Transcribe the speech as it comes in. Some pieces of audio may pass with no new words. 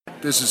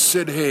This is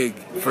Sid Haig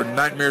for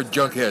Nightmare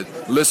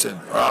Junkhead. Listen,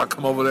 or I'll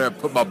come over there and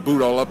put my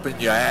boot all up in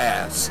your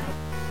ass.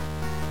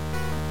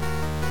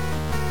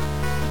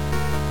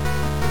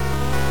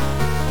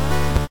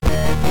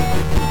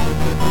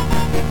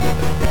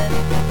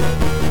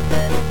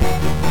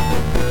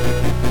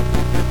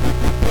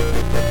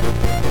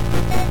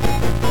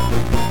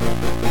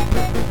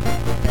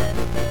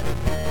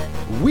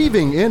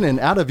 Weaving in and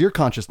out of your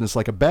consciousness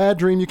like a bad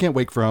dream you can't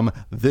wake from,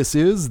 this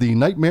is the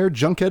Nightmare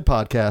Junkhead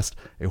Podcast,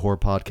 a horror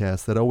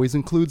podcast that always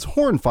includes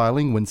horn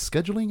filing when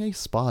scheduling a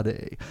spa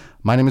day.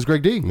 My name is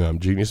Greg D. I'm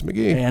Genius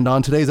McGee. And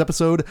on today's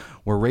episode,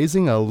 we're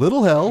raising a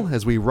little hell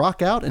as we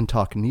rock out and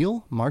talk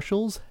Neil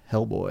Marshall's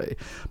Hellboy.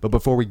 But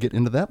before we get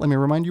into that, let me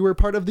remind you we're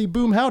part of the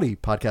Boom Howdy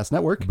Podcast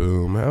Network.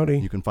 Boom Howdy.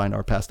 You can find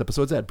our past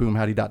episodes at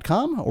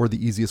boomhowdy.com, or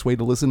the easiest way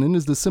to listen in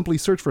is to simply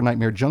search for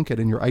Nightmare Junkhead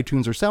in your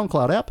iTunes or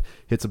SoundCloud app,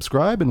 hit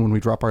subscribe, and when we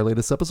drop our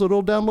latest episode,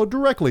 it'll download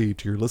directly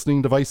to your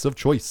listening device of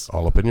choice.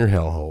 All up in your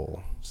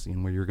hellhole.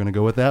 Seeing where you're going to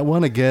go with that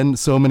one. Again,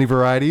 so many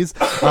varieties.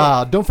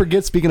 Don't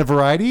forget, speaking of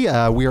variety,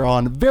 we are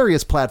on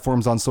various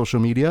platforms on social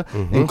media,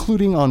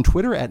 including on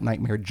Twitter at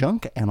Nightmare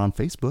Junk and on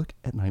Facebook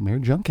at Nightmare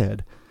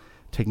Junkhead.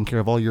 Taking care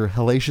of all your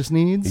hellacious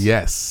needs.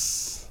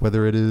 Yes.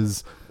 Whether it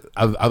is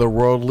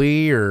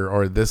otherworldly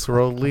or this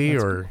worldly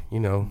or,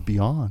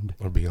 beyond.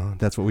 Or beyond.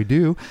 That's what we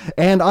do.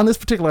 And on this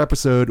particular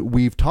episode,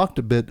 we've talked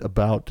a bit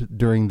about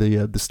during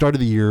the start of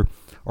the year.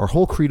 Our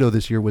whole credo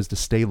this year was to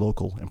stay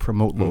local and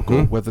promote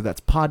local, whether that's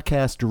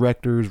podcast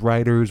directors,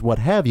 writers, what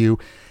have you.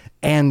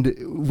 And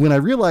when I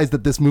realized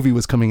that this movie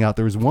was coming out,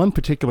 there was one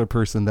particular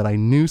person that I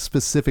knew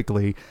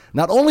specifically.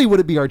 Not only would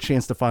it be our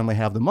chance to finally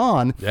have them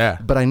on,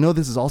 but I know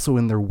this is also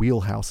in their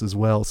wheelhouse as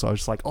well. So I was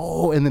just like,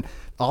 oh, and then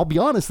I'll be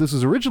honest, this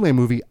was originally a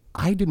movie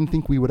I didn't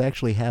think we would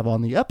actually have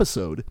on the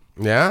episode.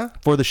 Yeah?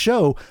 For the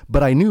show,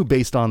 but I knew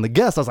based on the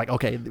guest, I was like,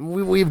 okay,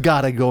 we've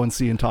got to go and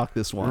see and talk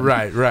this one.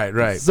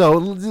 Right.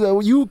 So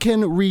you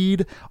can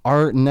read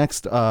our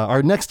next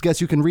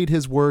guest. You can read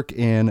his work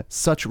in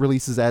such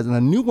releases as, and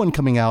a new one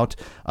coming out,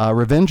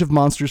 Revenge of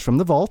Monsters from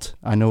the Vault.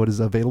 I know it is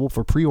available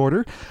for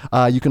pre-order.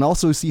 You can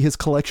also see his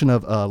collection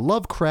of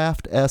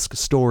Lovecraft-esque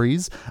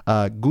stories,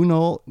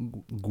 Guignol,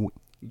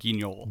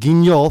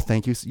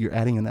 thank you. You're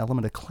adding an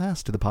element of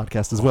class to the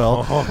podcast as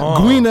well.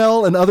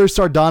 Guignol and other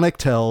sardonic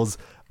tales.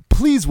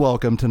 Please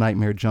welcome to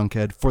Nightmare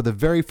Junkhead for the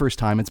very first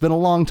time. It's been a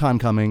long time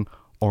coming,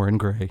 Oren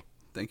Gray.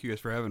 Thank you guys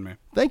for having me.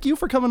 Thank you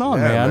for coming on,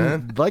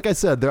 man. Like I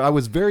said, I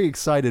was very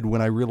excited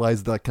when I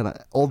realized that kind of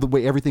all the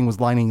way everything was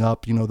lining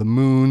up, the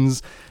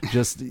moons,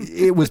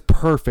 it was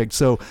perfect.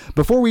 So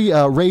before we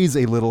raise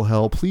a little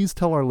hell, please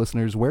tell our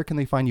listeners, where can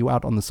they find you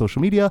out on the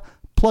social media?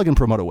 Plug and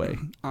promote away.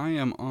 I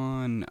am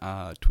on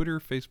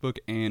Twitter, Facebook,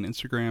 and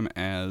Instagram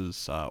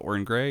as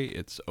Oren Gray.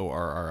 It's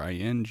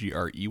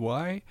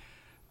ORRINGREY.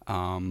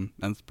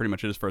 That's pretty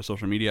much it as far as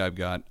social media. I've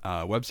got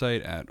a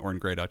website at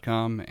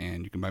orengray.com,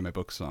 and you can buy my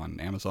books on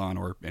Amazon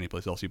or any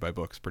place else you buy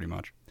books, pretty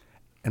much.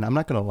 And I'm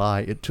not going to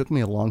lie, it took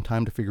me a long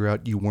time to figure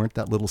out you weren't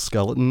that little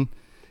skeleton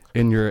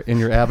in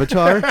your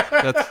avatar.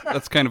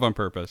 That's kind of on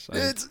purpose. And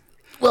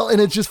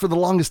it's just for the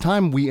longest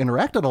time we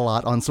interacted a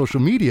lot on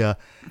social media,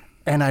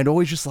 and I'd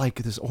always just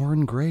like this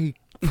Oren Gray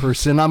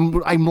person. I'm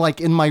like,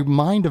 in my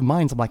mind of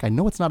minds, I'm like, I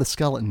know it's not a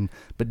skeleton,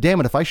 but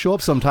damn it, if I show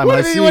up sometime and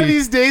I see one of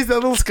these days that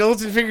little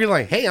skeleton figure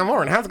like, hey, I'm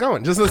Oren, how's it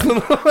going? Just this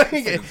little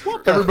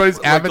everybody's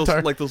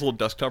avatar, like those little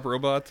desktop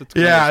robots. It's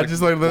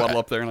just like waddle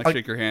up there and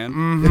shake your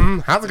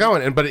hand. How's it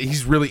going? But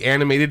he's really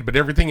animated, but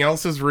everything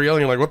else is real,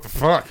 and you're like, what the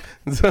fuck?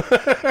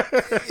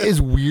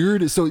 It's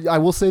weird. So I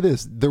will say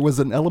this: there was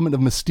an element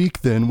of mystique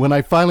then when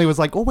I finally was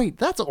like, oh wait,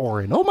 that's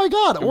Oren. Oh my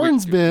god,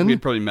 Oren's been.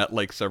 We'd probably met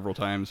like several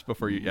times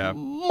before you. Yeah,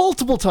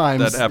 multiple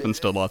times. That happens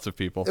to lots of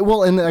people.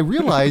 Well, and I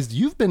realized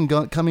you've been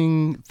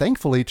coming,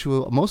 thankfully,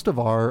 to most of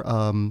our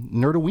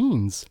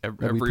Nerdoweens.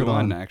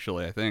 Everyone,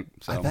 actually, I think.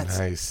 So. That's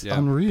nice. Yeah.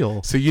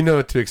 Unreal. So you know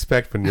what to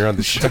expect when you're on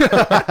the show.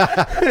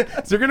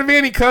 Is there going to be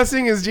any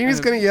cussing? Is Jeannie's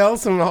going to yell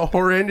some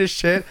horrendous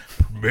shit?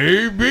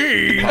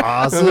 Maybe.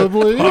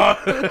 Possibly.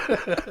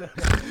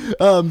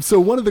 So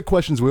one of the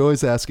questions we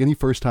always ask any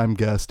first-time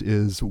guest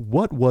is,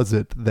 what was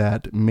it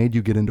that made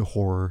you get into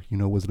horror?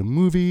 Was it a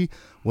movie?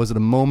 Was it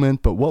a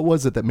moment? But what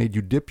was it that made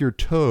you dip your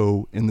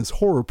toe in this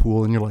horror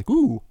pool and you're like,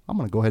 ooh, I'm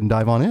going to go ahead and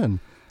dive on in?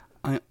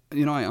 I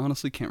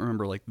honestly can't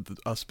remember like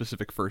a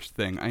specific first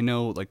thing. I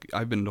know like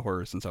I've been into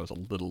horror since I was a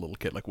little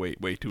kid, like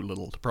way too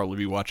little to probably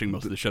be watching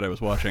most of the shit I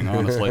was watching,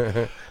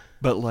 honestly.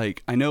 But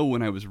like I know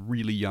when I was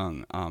really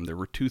young, there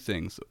were two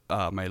things.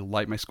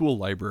 My school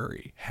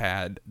library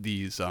had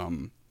these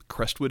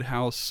Crestwood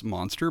House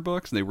monster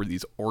books, and they were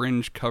these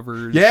orange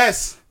covers.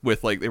 Yes.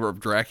 With like, they were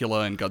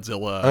Dracula and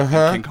Godzilla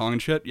and King Kong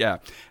and shit. Yeah.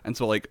 And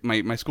so like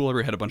my school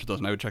library had a bunch of those,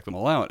 and I would check them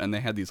all out, and they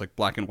had these like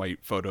black and white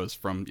photos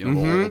from,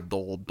 the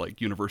old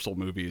like Universal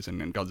movies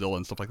and Godzilla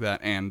and stuff like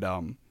that. And,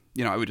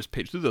 I would just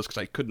page through those because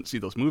I couldn't see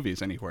those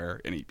movies anywhere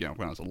when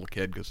I was a little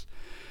kid, because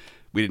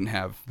we didn't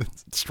have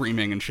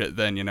streaming and shit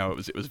then,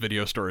 it was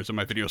video stores, and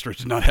my video stores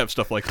did not have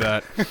stuff like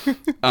that.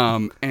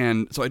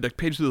 And so I'd like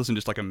page through those and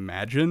just like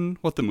imagine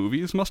what the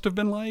movies must have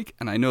been like.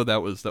 And I know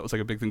that was like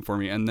a big thing for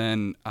me. And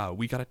then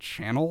we got a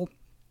channel,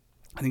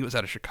 I think it was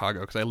out of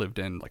Chicago, because I lived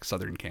in like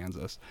southern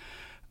Kansas,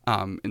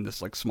 in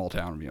this like small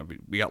town.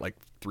 We got like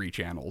 3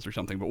 channels or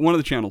something, but one of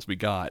the channels we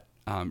got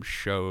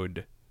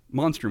showed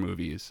monster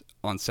movies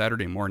on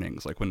Saturday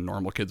mornings. Like when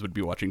normal kids would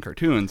be watching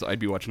cartoons, I'd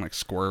be watching like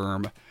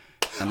Squirm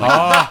and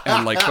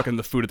like fucking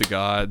The Food of the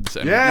Gods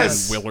and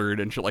Willard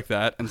and shit like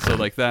that. And so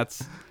like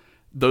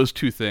those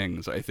 2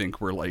 things I think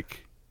were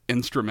like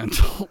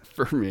instrumental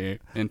for me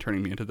in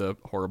turning me into the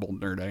horrible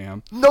nerd I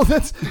am. No,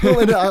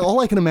 all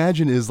I can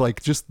imagine is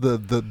like just the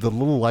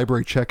little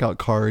library checkout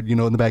card, in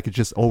the back. It's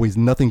just always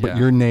nothing but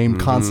your name,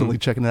 constantly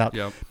checking it out.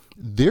 Yep.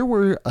 There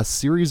were a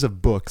series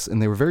of books,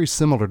 and they were very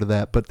similar to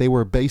that, but they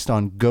were based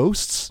on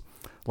ghosts,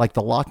 like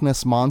the Loch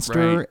Ness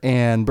Monster. Right.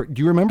 And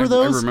do you remember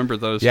those? I remember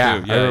those Yeah,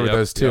 too. I remember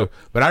those too. Yep.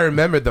 But I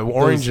remember the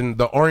orange and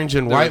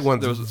white ones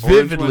there was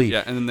vividly.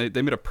 Orange one, and then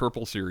they made a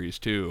purple series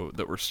too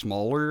that were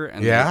smaller,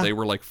 and they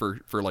were like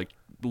for like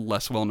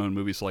less well-known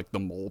movies like The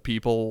Mole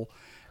People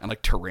and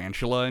like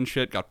Tarantula and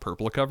shit got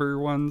purple cover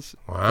ones.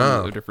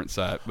 Wow. A different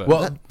set. But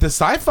Well, the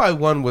sci-fi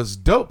one was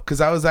dope because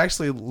I was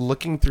actually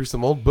looking through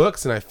some old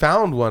books and I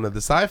found one of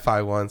the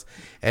sci-fi ones,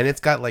 and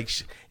it's got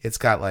like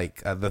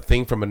the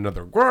thing from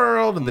another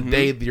world and the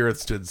day the earth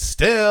stood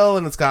still,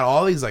 and it's got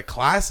all these like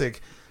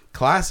classic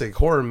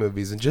horror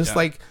movies and just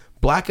like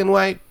black and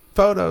white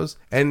photos,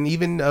 and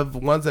even of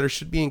ones that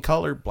should be in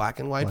color, black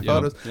and white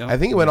photos. Yep. I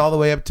think it went all the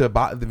way up to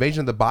the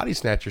Invasion of the Body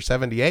Snatcher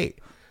 '78.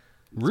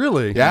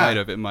 Really? Yeah.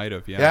 It might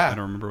have. Yeah. I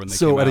don't remember when they came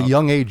So at out. a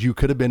young age, you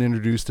could have been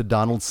introduced to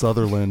Donald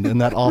Sutherland and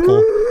that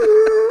awful.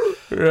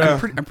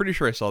 I'm pretty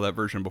sure I saw that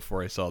version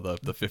before I saw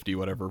the 50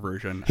 whatever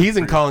version. He's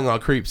in Calling All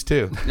Creeps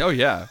too. Oh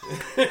yeah.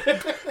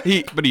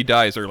 But he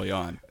dies early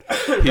on.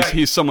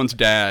 He's someone's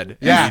dad,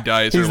 and he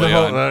dies he's early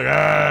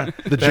on.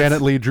 The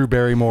Janet Leigh, Drew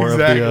Barrymore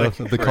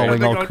Exactly. of the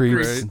Calling All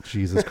Creeps.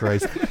 Jesus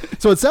Christ.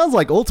 So it sounds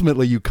like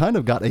ultimately you kind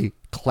of got a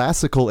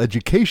classical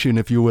education,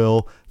 if you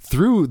will,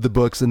 through the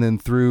books, and then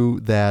through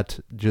that,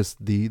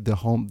 just the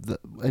home.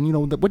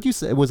 And what you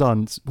said was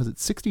it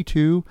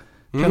 62?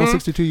 Channel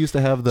 62 used to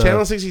have the...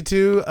 Channel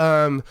 62,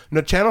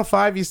 Channel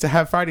 5 used to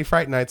have Friday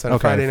Fright Nights on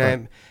Friday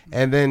night.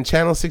 And then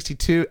Channel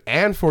 62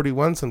 and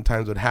 41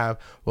 sometimes would have...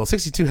 Well,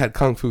 62 had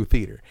Kung Fu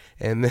Theater.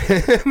 And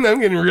then...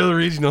 I'm getting real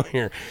regional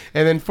here.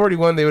 And then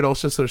 41, they would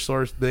also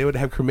they would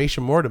have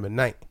Cremation Mortem at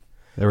night.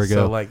 There we go.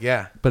 So, like,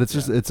 yeah. But it's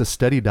just, it's a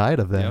steady diet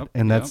of that. Yep,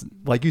 and that's,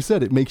 like you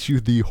said, it makes you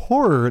the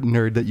horror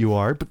nerd that you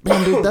are. But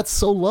man, dude, that's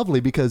so lovely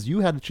because you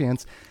had a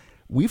chance.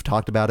 We've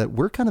talked about it.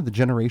 We're kind of the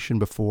generation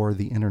before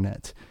the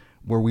internet,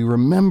 where we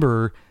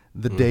remember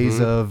the days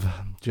of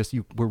just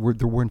where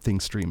there weren't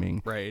things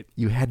streaming. Right.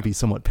 You had to be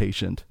somewhat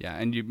patient. Yeah,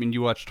 and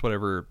you watched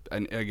whatever.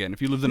 And again,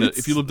 if you lived in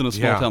a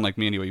small town like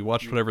me anyway, you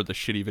watched whatever the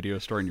shitty video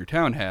store in your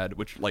town had.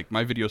 Which, like,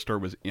 my video store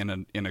was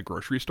in a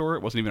grocery store.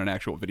 It wasn't even an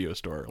actual video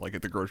store. Like,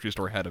 the grocery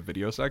store had a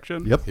video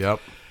section.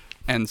 Yep.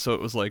 And so it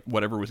was like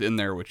whatever was in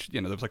there, which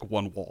there was like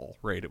one wall,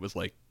 right? It was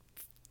like,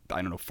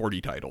 I don't know,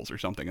 40 titles or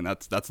something, and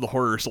that's the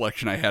horror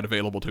selection I had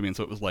available to me. And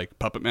so it was like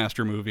Puppet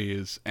Master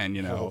movies and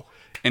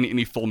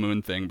any Full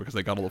Moon thing, because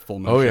I got all the Full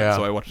Moon shit.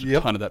 So I watched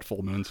a ton of that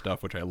Full Moon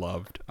stuff, which I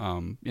loved. But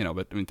I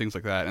mean, things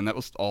like that, and that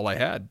was all I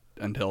had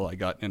until I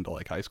got into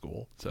like high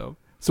school. So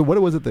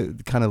what was it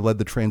that kind of led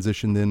the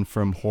transition then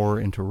from horror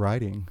into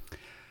writing?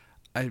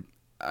 I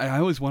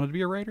always wanted to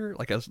be a writer.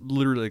 Like, I was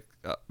literally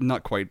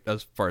not quite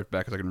as far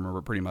back as I can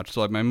remember, pretty much.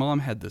 So like, my mom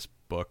had this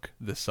book,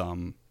 this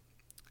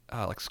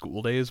like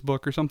school days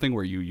book or something,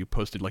 where you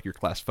posted like your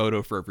class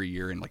photo for every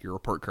year and like your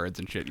report cards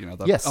and shit,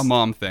 a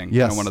mom thing,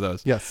 one of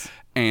those. Yes.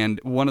 And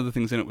one of the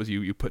things in it was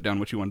you put down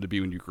what you wanted to be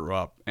when you grew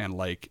up. And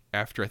like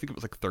after, I think it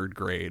was like third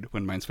grade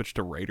when mine switched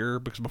to writer,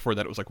 because before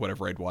that it was like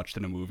whatever I'd watched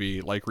in a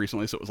movie like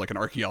recently. So it was like an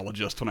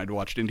archaeologist when I'd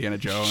watched Indiana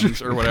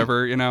Jones or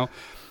whatever,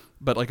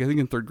 But like, I think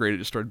in third grade it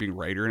just started being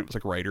writer, and it was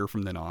like writer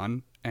from then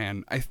on.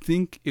 And I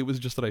think it was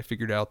just that I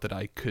figured out that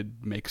I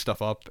could make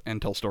stuff up and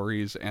tell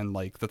stories, and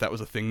like that was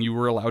a thing you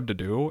were allowed to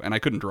do, and I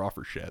couldn't draw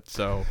for shit.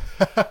 So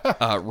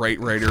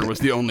writer was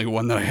the only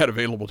one that I had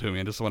available to me.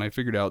 And just when I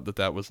figured out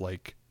that was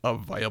like a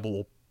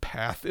viable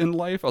path in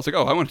life, I was like,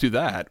 oh, I want to do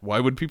that.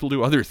 Why would people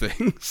do other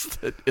things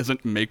that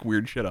isn't make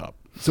weird shit up?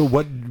 So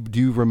what do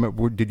you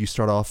remember? Did you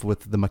start off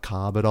with the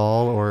macabre at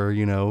all, or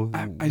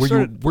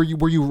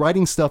were you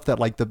writing stuff that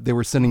like they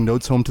were sending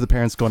notes home to the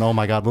parents, going, "Oh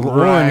my God, little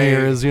Oren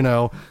ears,"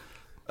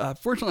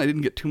 Fortunately, I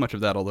didn't get too much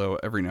of that. Although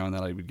every now and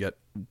then I would get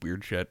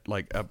weird shit.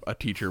 Like a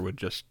teacher would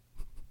just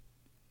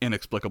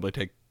inexplicably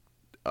take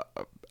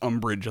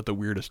umbrage at the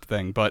weirdest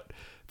thing. But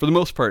for the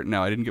most part,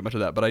 no, I didn't get much of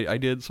that. But I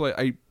did. So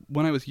I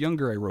when I was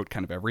younger, I wrote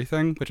kind of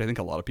everything, which I think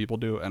a lot of people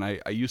do. And I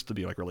used to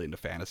be like really into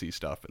fantasy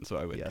stuff. And so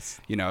I would,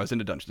 I was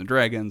into Dungeons and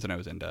Dragons, and I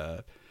was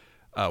into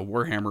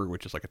Warhammer,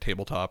 which is like a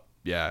tabletop.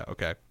 Yeah.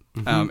 Okay.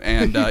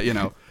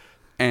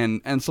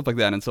 and stuff like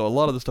that. And so a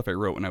lot of the stuff I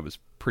wrote when I was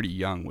pretty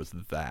young was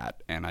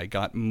that, and I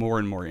got more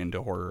and more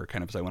into horror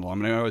kind of as I went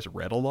along. I mean, I always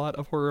read a lot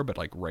of horror, but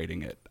like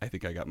writing it, I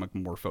think I got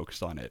more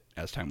focused on it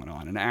as time went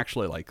on. And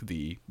actually, like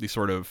the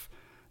sort of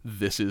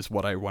this is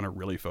what I want to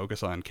really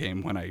focus on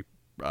came when I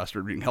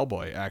started reading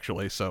Hellboy.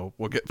 Actually, so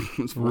we'll get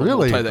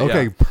really tie that,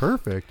 okay, yeah.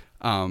 perfect.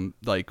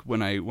 Like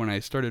when I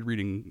started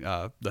reading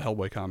the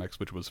Hellboy comics,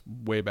 which was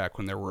way back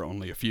when there were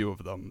only a few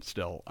of them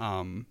still.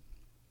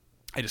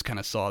 I just kind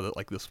of saw that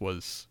like this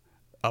was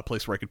a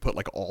place where I could put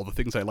like all the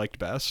things I liked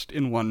best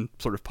in one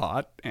sort of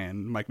pot,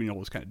 and Mike Mignola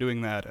was kind of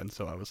doing that, and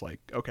so I was like,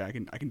 okay,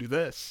 I can do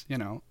this, you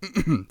know.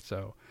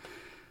 So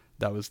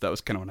that was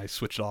kind of when I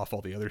switched off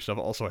all the other stuff.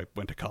 Also, I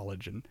went to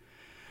college, and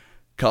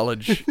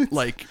college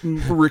like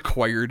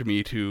required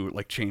me to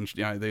like change.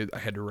 You know, I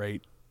had to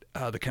write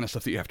the kind of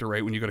stuff that you have to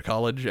write when you go to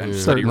college and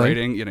study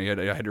writing. You know,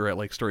 I had to write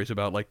like stories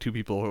about like two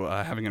people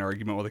having an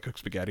argument while they cook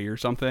spaghetti or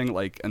something.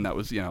 Like, and that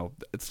was, you know,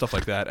 it's stuff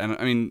like that. And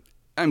I mean,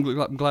 I'm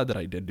glad that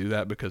I did do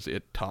that because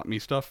it taught me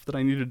stuff that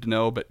I needed to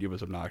know, but it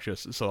was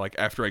obnoxious. So like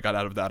after I got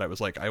out of that, I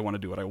was like, I want to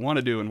do what I want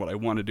to do, and what I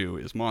want to do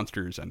is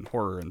monsters and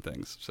horror and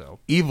things. So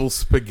Evil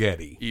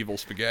spaghetti.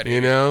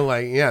 You know,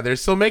 like, yeah, they're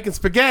still making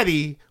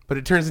spaghetti, but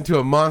it turns into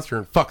a monster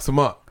and fucks them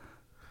up.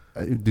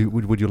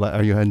 Would you like?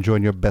 Are you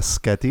enjoying your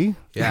biscotti?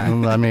 Yeah.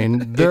 I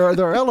mean, there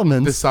are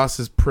elements. The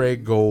sauce is Prey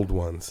Gold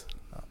ones.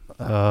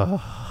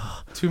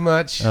 Too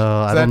much.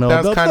 I don't know.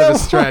 That was kind of a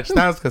stretch.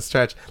 That was a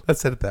stretch.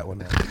 Let's edit that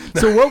one out.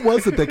 So what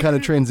was it that kind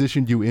of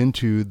transitioned you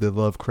into the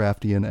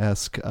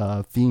Lovecraftian-esque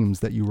themes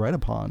that you write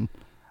upon?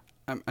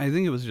 I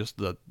think it was just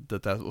that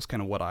was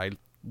kind of what I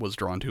was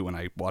drawn to when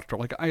I watched.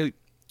 Like I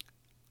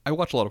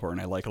watch a lot of horror,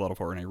 and I like a lot of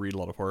horror, and I read a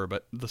lot of horror,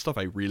 but the stuff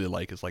I really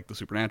like is like the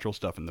supernatural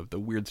stuff and the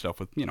weird stuff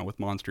with, you know, with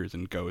monsters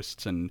and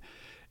ghosts. And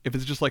if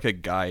it's just like a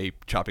guy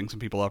chopping some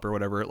people up or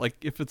whatever, like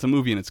if it's a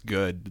movie and it's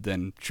good,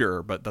 then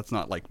sure, but that's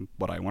not like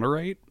what I want to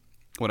write.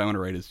 What I want to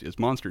write is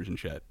monsters and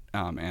shit.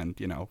 And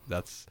you know,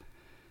 that's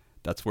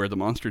where the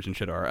monsters and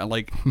shit are. I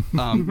like,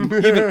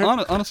 even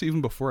honestly, even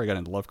before I got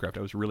into Lovecraft,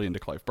 I was really into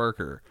Clive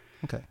Barker.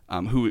 Okay.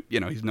 Who, you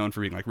know, he's known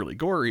for being like really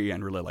gory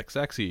and really like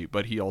sexy,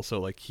 but he also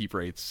like he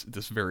writes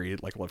this very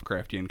like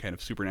Lovecraftian kind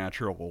of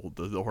supernatural.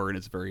 The horror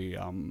is very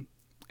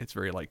it's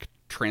very like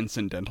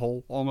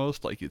transcendental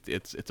almost. Like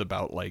it's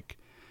about like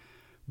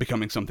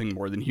becoming something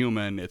more than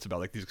human. It's about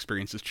like these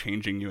experiences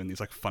changing you in these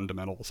like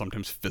fundamental,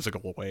 sometimes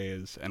physical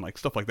ways, and like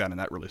stuff like that. And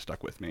that really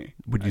stuck with me.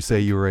 Would you say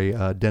you were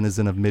a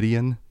denizen of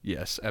Midian?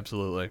 Yes,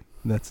 absolutely.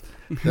 That's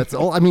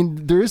all. I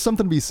mean, there is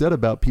something to be said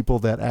about people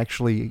that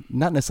actually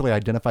not necessarily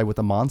identify with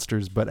the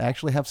monsters, but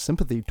actually have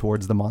sympathy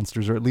towards the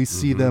monsters, or at least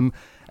see them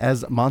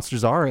as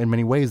monsters are. In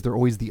many ways, they're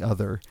always the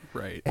other.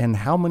 Right. And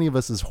how many of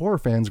us as horror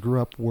fans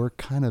grew up were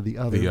kind of the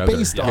other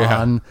based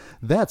on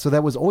that. So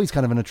that was always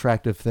kind of an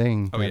attractive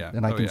thing.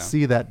 And I can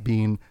see that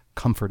being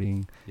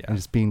comforting and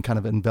just being kind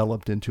of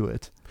enveloped into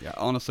it. Yeah,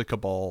 honestly,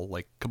 Cabal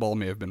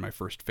may have been my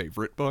first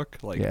favorite book.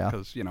 Like,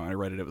 because, you know, I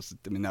read it,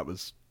 that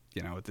was,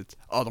 you know, it's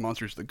the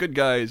monsters are the good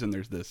guys, and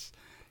there's this,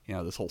 you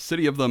know, this whole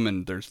city of them,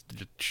 and there's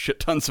just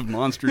shit tons of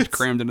monsters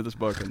crammed into this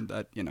book, and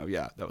that, you know,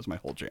 that was my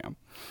whole jam.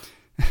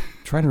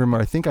 Trying to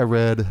remember, I think I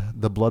read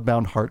The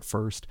Bloodbound Heart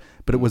first,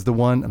 but it was the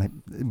one,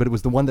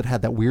 that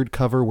had that weird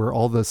cover where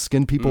all the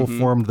skin people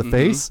formed the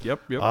face.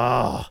 Yep.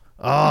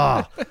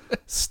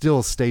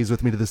 Still stays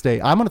with me to this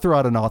day. I'm going to throw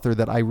out an author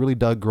that I really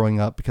dug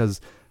growing up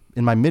because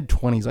in my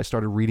mid-20s, I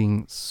started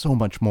reading so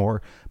much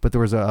more. But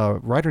there was a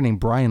writer named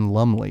Brian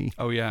Lumley.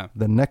 Oh, yeah.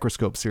 The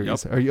Necroscope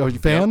series. Yep. Are you a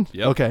fan?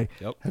 Yep. Okay.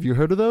 Yep. Have you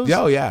heard of those?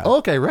 Oh, yeah.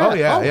 Okay, right. Oh,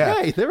 yeah.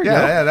 Okay, there we go.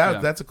 Yeah,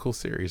 that's a cool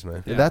series,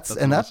 man. Yeah, that's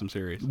an awesome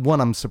series. One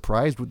I'm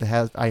surprised with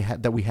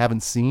that we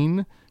haven't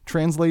seen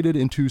translated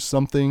into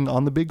something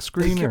on the big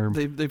screen.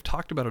 They've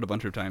talked about it a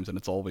bunch of times, and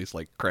it's always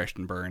like crashed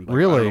and burned. Like,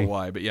 really? I don't know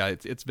why, but yeah,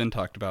 it's been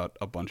talked about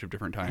a bunch of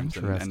different times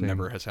and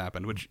never has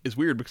happened, which is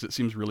weird because it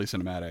seems really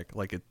cinematic.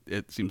 Like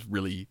it seems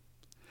really.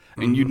 I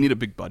mean, you'd need a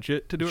big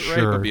budget to do it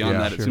right, but beyond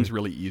that, it seems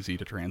really easy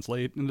to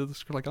translate into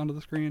onto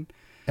the screen.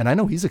 And I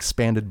know he's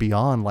expanded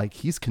beyond, like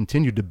he's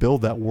continued to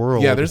build that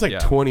world. Yeah, there's like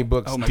 20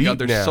 books. Oh my deep god,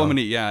 there's now. so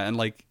many. Yeah, and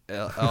like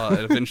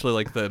eventually,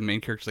 like the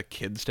main characters, like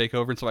kids, take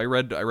over. And so I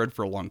read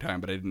for a long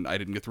time, but I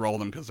didn't get through all of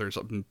them because there's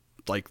something.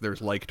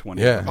 There's like 20.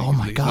 Yeah. Oh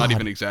my god. Not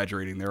even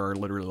exaggerating. There are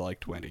literally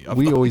like 20.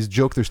 We always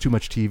joke there's too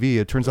much TV.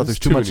 It turns out there's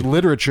too much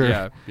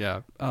literature.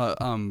 Yeah.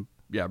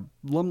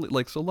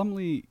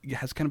 Lumley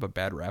has kind of a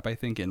bad rap, I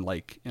think, in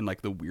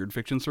the weird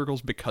fiction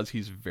circles because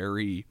he's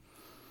very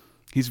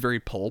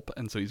pulp,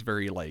 and so he's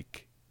very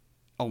like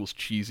almost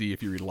cheesy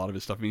if you read a lot of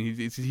his stuff. I mean,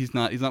 he's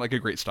not like a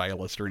great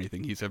stylist or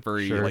anything. He's a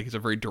very he's a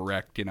very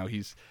direct, you know,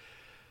 he's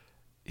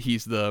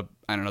the,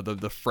 I don't know,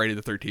 the Friday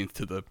the 13th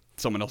to the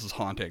someone else's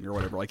haunting or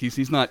whatever. Like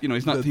he's not, you know,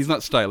 he's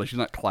not stylish, he's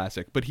not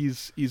classic, but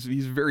he's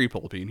very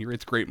pulpy, and he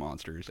writes great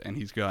monsters, and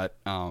he's got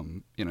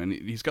you know, and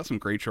he's got some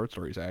great short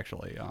stories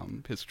actually.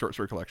 His short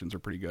story collections are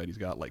pretty good. He's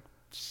got like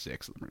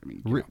 6 of them. I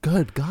mean, you know.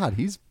 Good God,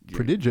 he's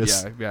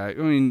prodigious. Yeah. I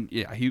mean,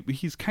 yeah,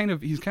 he's kind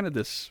of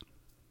this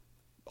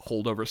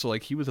holdover. So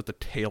like he was at the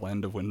tail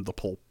end of when the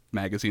pulp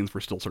magazines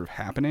were still sort of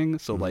happening.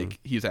 So like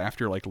he's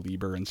after like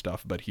Lieber and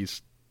stuff, but he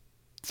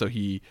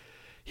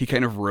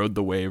kind of rode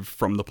the wave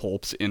from the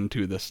pulps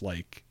into this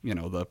like, you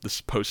know,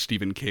 this post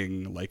Stephen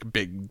King like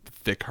big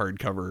thick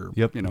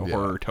hardcover,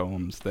 horror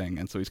tomes thing.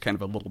 And so he's kind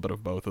of a little bit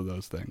of both of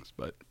those things,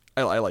 but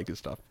I like his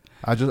stuff.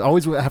 I just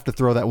always have to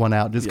throw that one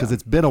out just because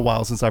it's been a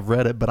while since I've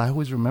read it, but I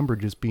always remember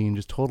just being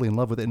just totally in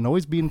love with it and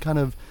always being kind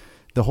of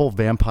the whole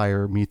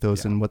vampire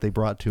mythos and what they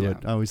brought to it.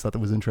 I always thought that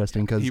was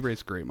interesting because he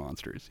writes great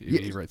monsters.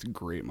 He writes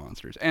great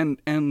monsters, and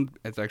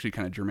it's actually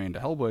kind of germane to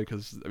Hellboy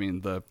because I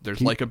mean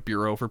there's like a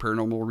Bureau for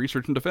Paranormal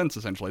Research and Defense.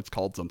 Essentially, it's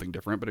called something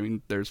different, but I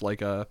mean there's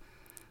like a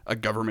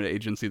government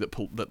agency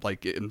that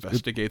like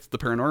investigates the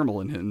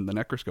paranormal in the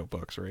Necroscope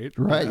books, right?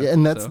 Right,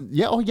 and that's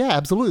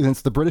absolutely.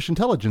 It's the British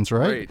intelligence,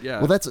 right? Right,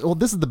 yeah. Well,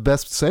 this is the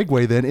best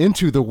segue then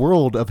into the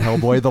world of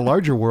Hellboy, the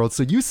larger world.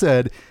 So you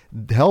said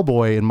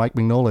Hellboy and Mike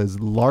Mignola is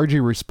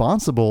largely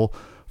responsible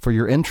for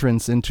your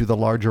entrance into the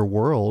larger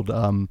world.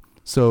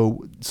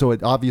 So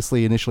it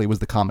obviously initially was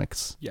the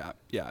comics. Yeah.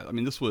 I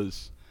mean,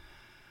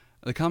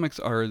 the comics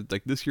are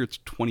like this year. It's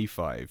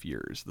 25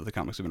 years that the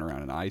comics have been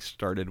around, and I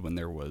started when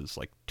there was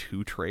like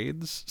 2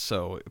 trades,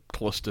 so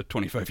close to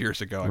 25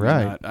 years ago.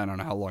 I don't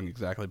know how long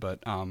exactly, but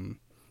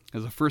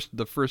because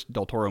the first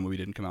Del Toro movie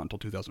didn't come out until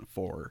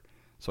 2004,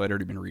 so I'd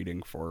already been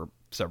reading for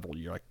several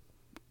years,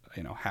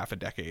 like half a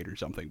decade or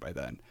something by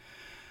then,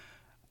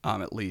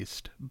 at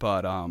least.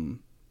 But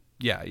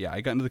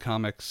I got into the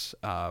comics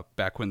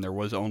back when there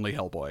was only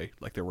Hellboy.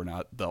 Like there were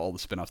not all the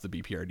spin-offs, the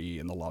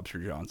BPRD and the Lobster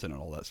Johnson and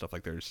all that stuff.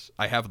 Like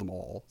I have them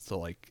all. So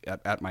like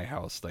at my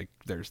house, like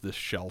there's this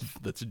shelf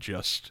that's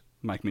just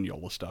Mike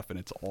Mignola stuff, and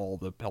it's all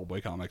the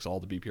Hellboy comics, all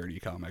the BPRD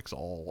comics,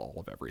 all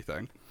of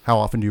everything. How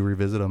often do you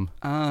revisit them?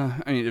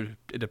 I mean,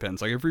 it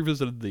depends. Like I've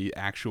revisited the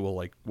actual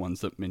like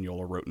ones that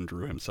Mignola wrote and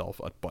drew himself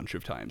a bunch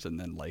of times, and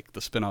then like the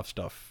spin-off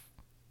stuff.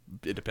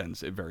 It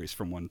depends. It varies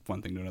from one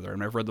thing to another.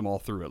 And I've read them all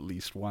through at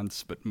least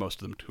once, but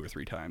most of them 2 or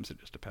 3 times. It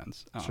just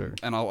depends. Sure.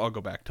 And I'll go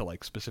back to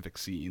like specific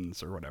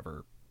scenes or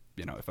whatever.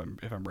 If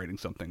I'm writing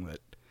something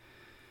that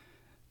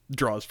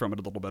draws from it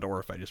a little bit,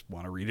 or if I just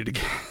want to read it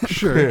again.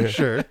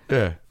 Sure.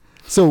 Yeah.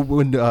 So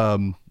when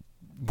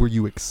were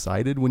you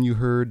excited when you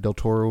heard Del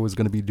Toro was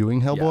going to be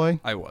doing Hellboy?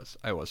 Yeah,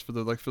 I was for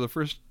the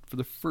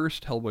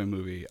first Hellboy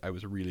movie. I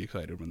was really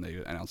excited when they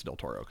announced Del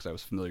Toro because I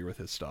was familiar with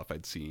his stuff.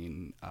 I'd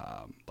seen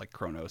like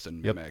Kronos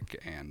and Mimic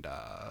and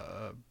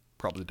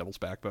probably The Devil's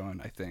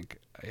Backbone. I think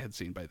I had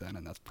seen by then,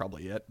 and that's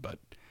probably it. But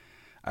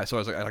I was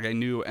like I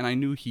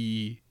knew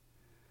he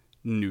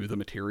knew the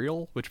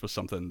material, which was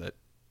something that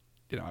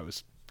I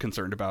was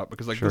concerned about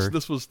because like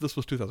this was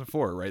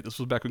 2004, right? This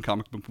was back when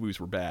comic book movies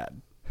were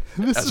bad.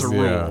 As a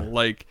rule,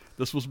 like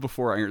this was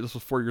 4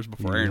 years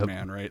before Iron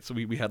Man, right? So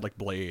we had like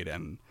Blade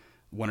and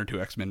 1 or 2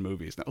 X-Men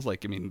movies. And that was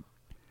like,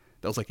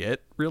 that was like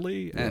it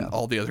really. And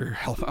all the other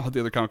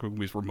comic book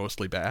movies were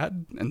mostly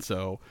bad. And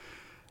so,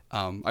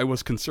 I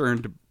was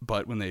concerned,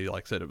 but when they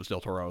like said it was Del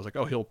Toro, I was like,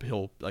 oh, he'll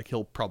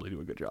probably do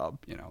a good job,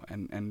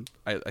 and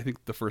I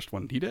think the first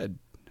one he did.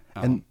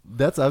 And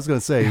I was going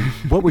to say,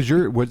 what was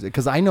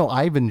because I know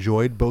I've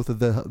enjoyed both of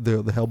the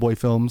Hellboy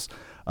films.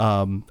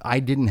 I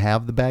didn't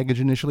have the baggage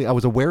initially. I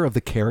was aware of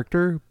the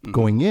character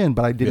going in,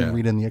 but I didn't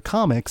read any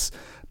comics.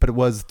 But it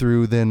was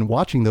through then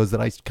watching those that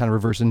I kind of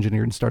reverse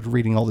engineered and started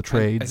reading all the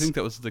trades. I think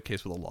that was the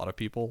case with a lot of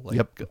people. Like,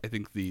 I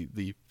think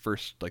the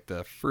first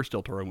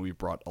Del Toro movie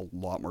brought a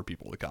lot more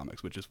people to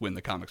comics, which is when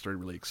the comics started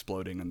really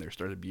exploding and there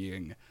started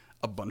being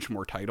a bunch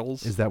more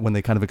titles. Is that when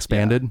they kind of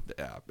expanded?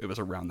 Yeah, it was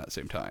around that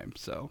same time.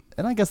 So,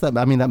 and I guess that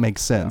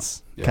makes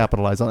sense. Yeah.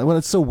 Capitalize on it. Well,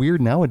 it's so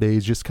weird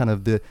nowadays. Just kind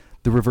of the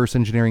reverse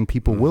engineering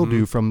people will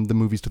do from the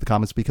movies to the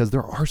comics because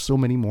there are so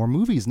many more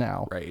movies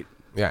now. Right.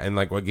 Yeah, and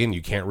like again,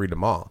 you can't read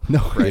them all. No,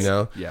 right.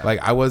 Like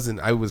I was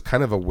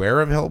kind of aware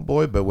of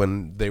Hellboy, but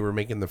when they were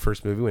making the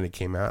first movie when it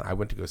came out, I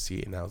went to go see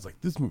it, and I was like,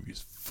 "This movie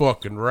is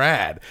fucking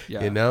rad."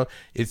 Yeah.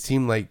 It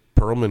seemed like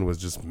Perlman was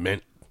just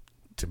meant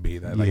to be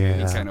that. Like,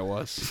 he kind of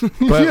was.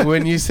 But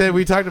when you said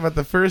we talked about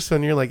the first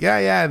one, you're like,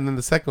 yeah, and then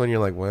the second one, you're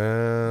like,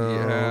 well,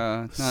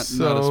 yeah, not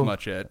as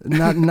much yet.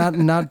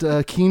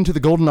 Not keen to the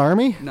Golden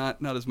Army.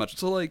 Not as much.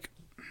 So like.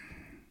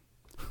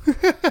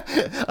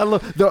 I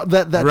love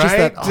that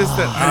right?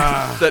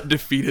 That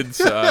defeated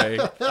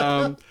sigh.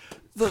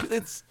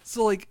 It's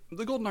so like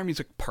the Golden Army is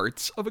like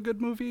parts of a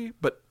good movie,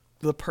 but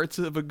the parts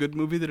of a good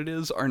movie that it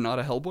is are not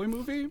a Hellboy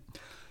movie.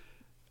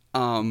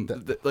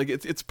 Like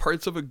it's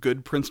parts of a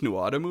good Prince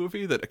Nuada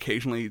movie that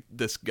occasionally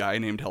this guy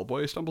named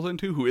Hellboy stumbles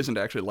into, who isn't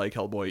actually like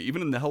Hellboy,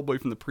 even in the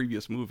Hellboy from the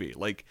previous movie.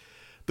 Like.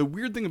 The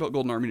weird thing about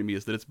Golden Army to me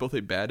is that it's both a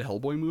bad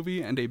Hellboy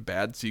movie and a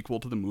bad sequel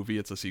to the movie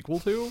it's a sequel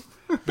to,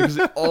 because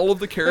all of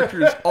the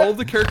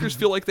characters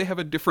feel like they have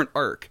a different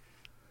arc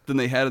than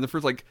they had in the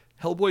first. Like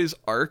Hellboy's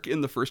arc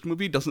in the first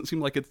movie doesn't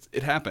seem like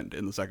it happened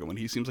in the second one.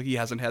 He seems like he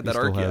hasn't had that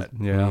arc yet.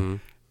 Yeah,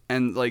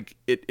 and like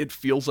it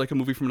feels like a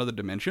movie from another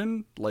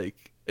dimension,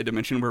 like a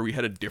dimension where we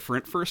had a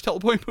different first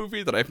Hellboy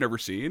movie that I've never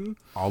seen.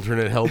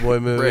 Alternate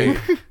Hellboy movie.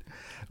 Right.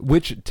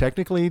 Which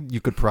technically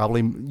you could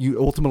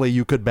ultimately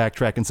you could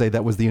backtrack and say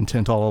that was the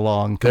intent all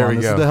along. There we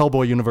this go. is the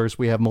Hellboy universe.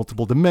 We have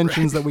multiple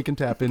dimensions that we can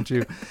tap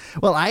into.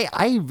 Well, I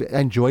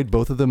enjoyed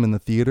both of them in the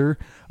theater,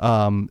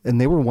 and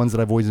they were ones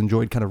that I've always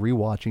enjoyed kind of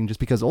rewatching, just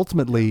because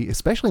ultimately,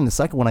 especially in the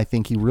second one, I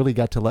think he really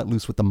got to let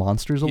loose with the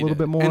monsters a little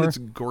bit more. And it's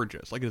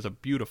gorgeous. Like, it's a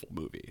beautiful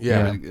movie.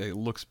 Yeah. I mean, it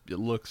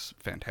looks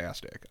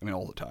fantastic. I mean,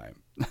 all the time.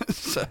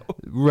 So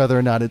whether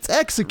or not it's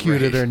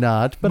executed or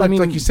not, but I mean,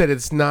 like you said,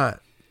 it's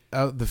not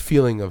the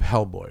feeling of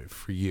Hellboy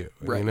for you.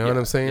 Right, You know what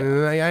I'm saying?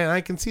 yeah. And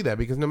I can see that,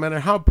 because no matter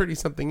how pretty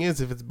something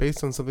is, if it's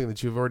based on something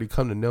that you've already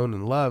come to know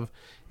and love,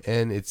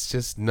 and it's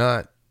just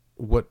not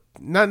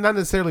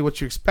necessarily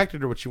what you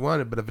expected or what you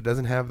wanted, but if it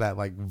doesn't have that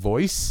like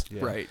voice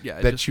right, yeah,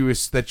 it that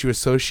just- you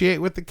associate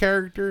with the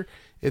character,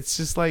 it's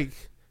just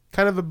like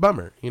kind of a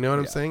bummer. You know what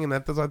I'm Yeah. saying? And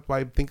that's why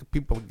I think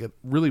people get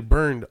really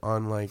burned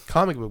on like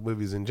comic book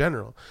movies in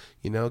general.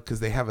 You know, because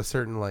they have a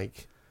certain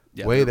like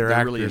yeah, way their they're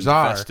actors really are.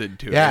 invested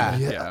to Yeah,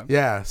 it.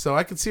 yeah. So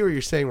I could see where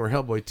you're saying where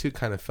Hellboy 2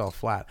 kind of fell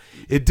flat.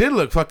 It did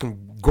look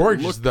fucking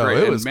gorgeous Looked though. great,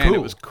 It and was man, cool.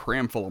 It was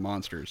cram full of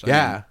monsters. I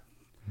yeah. mean,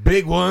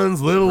 Big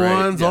ones, little Right,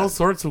 ones, yeah. all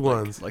sorts of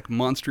ones. like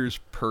monsters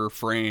per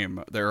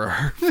frame. There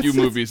are a few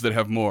movies that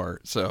have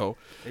more. So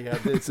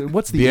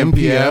what's the, The MPF,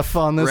 MPF,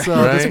 on this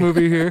right. this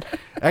movie here?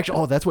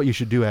 Actually, that's what you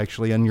should do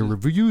actually on your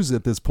reviews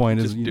at this point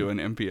is just do an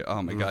MP.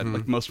 Oh my god! Mm-hmm.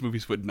 Like, most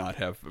movies would not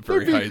have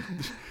very high.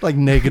 like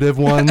negative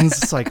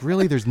ones. It's like,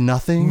 really, there's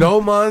nothing. No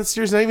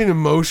monsters, not even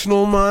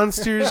emotional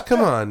monsters.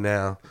 Come on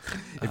now.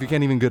 If you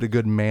can't even get a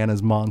good man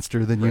as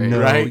monster, then you Right.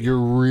 know Right. you're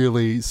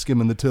really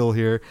skimming the till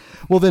here.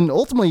 Well, then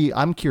ultimately,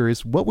 I'm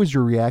curious, what was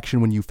your reaction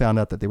when you found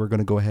out that they were going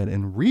to go ahead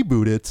and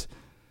reboot it,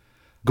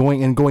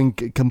 going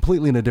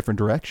completely in a different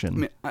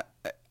direction? I mean,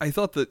 I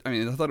thought that. I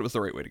mean, I thought it was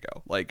the right way to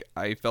go. Like,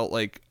 I felt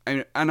like,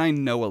 and I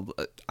know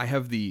I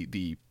have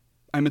the.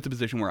 I'm at the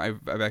position where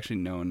I've actually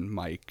known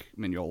Mike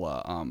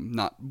Mignola.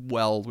 Not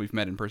well, we've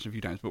met in person a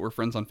few times, but we're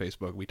friends on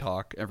Facebook. We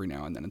talk every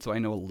now and then, and so I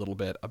know a little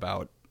bit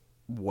about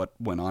what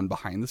went on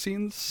behind the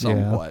scenes,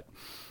 somewhat.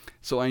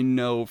 So I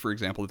know, for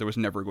example, that there was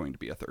never going to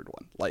be a third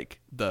one.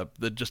 Like, the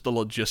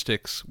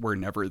logistics were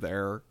never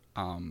there,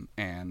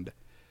 and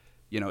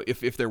you know,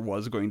 if there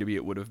was going to be,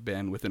 it would have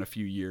been within a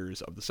few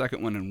years of the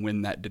second one, and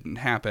when that didn't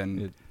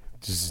happen,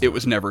 it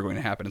was never going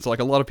to happen. And so, like,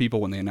 a lot of people,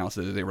 when they announced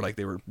it, they were like,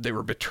 they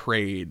were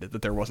betrayed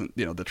that there wasn't,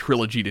 you know, the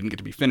trilogy didn't get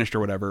to be finished or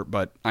whatever.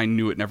 But I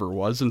knew it never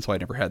was, and so I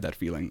never had that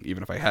feeling,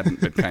 even if I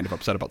hadn't been kind of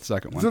upset about the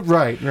second one.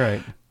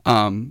 Right.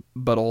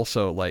 But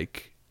also,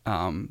 like,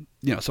 you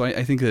know, so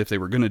I think that if they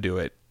were going to do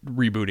it,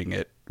 rebooting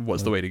it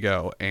was the way to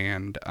go.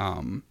 And,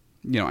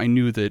 you know, I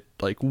knew that,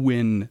 like,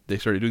 when they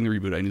started doing the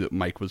reboot, I knew that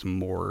Mike was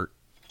more,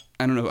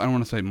 I don't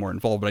want to say more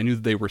involved, but I knew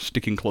that they were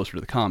sticking closer to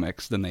the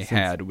comics than they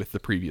had with the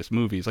previous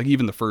movies. Like,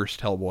 even the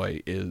first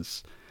Hellboy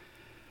is,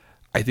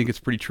 I think it's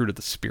pretty true to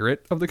the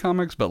spirit of the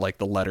comics, but, like,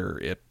 the letter,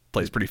 it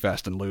plays pretty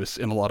fast and loose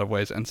in a lot of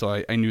ways. And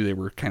so I knew they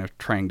were kind of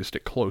trying to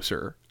stick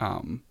closer.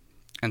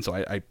 And so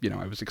I you know,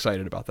 I was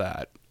excited about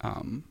that.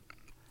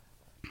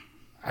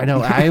 I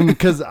know. I'm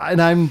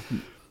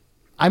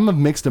of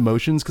mixed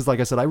emotions because, like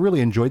I said, I really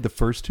enjoyed the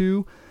first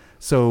two.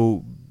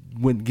 So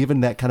when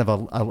given that kind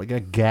of a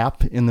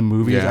gap in the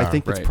movies, Yeah, I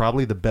think that's right.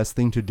 probably the best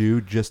thing to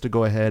do, just to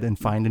go ahead and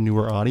find a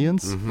newer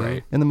audience,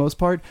 Right. in the most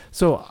part.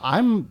 So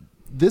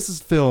this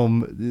is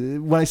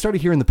film, when I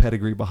started hearing the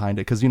pedigree behind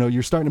it, because, you know,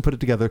 you're starting to put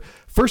it together.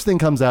 First thing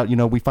comes out, you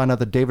know, we find out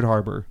that David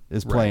Harbour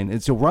is playing.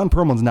 And so Ron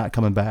Perlman's not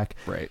coming back.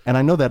 Right. And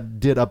I know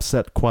that did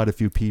upset quite a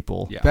few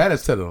people. Yeah. That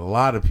upset a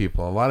lot of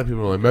people. A lot of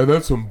people are like, man,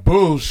 that's some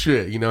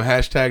bullshit. You know,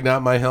 hashtag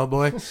not my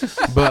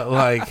Hellboy. But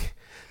like,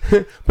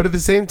 but at the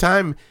same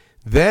time,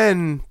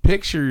 then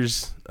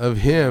pictures of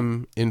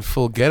him in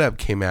full getup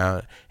came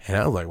out, and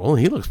I was like, well,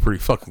 he looks pretty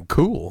fucking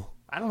cool.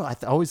 I don't know. I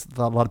always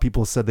thought a lot of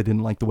people said they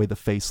didn't like the way the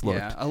face looked.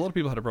 Yeah, a lot of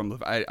people had a problem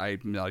with I'm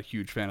not a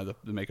huge fan of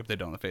the makeup they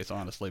did on the face,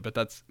 honestly, but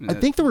that's... I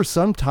think there were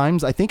some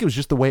times, I think it was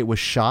just the way it was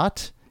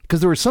shot, because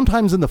there were some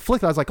times in the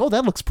flick I was like, oh,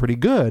 that looks pretty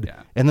good.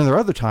 Yeah. And then there are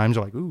other times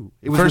you're like, ooh.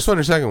 It was First just one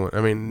or second one?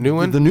 I mean, new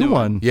one? the new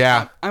one.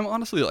 Yeah. I'm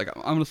honestly, like,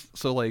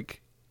 so,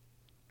 like,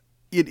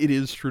 it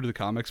is true to the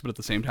comics, but at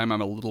the same time,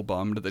 I'm a little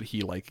bummed that he,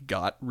 like,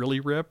 got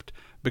really ripped,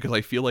 because I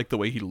feel like the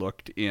way he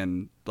looked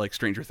in, like,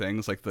 Stranger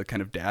Things, like, the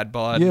kind of dad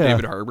bod Yeah.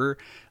 David Harbour,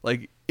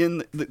 like,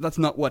 that's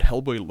not what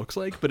Hellboy looks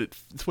like, but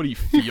it's what he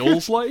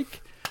feels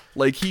like.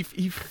 Like, he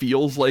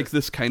feels like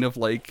this kind of,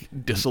 like,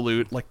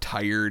 dissolute, like,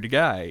 tired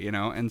guy, you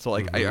know? And so,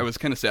 like, I was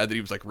kind of sad that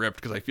he was, like, ripped,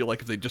 because I feel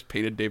like if they just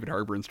painted David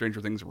Harbour in Stranger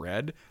Things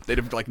red, they'd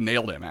have, like,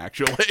 nailed him,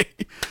 actually.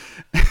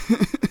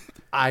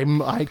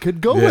 I could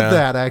go with Yeah.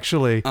 that,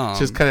 actually.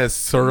 Just kind of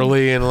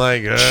surly and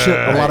like,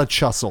 A lot of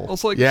chussle.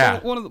 Also, like, Yeah.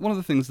 one of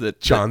the things that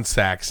John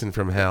Saxon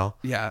from hell.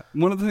 yeah,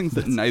 one of the things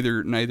that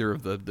neither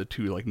of the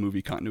two, like,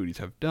 movie continuities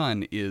have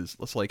done is,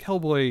 let's, like,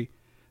 Hellboy,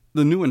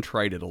 the new one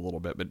tried it a little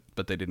bit,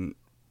 but they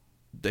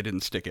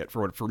didn't stick it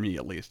for me,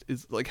 at least.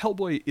 Is, like,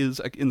 Hellboy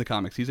is, in the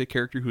comics, he's a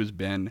character who has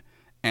been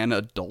an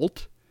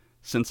adult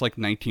since, like,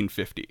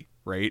 1950,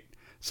 right?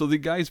 So the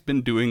guy's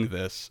been doing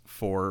this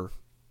for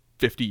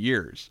 50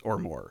 years or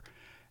more.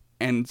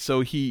 And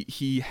so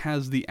he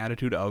has the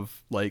attitude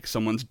of like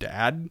someone's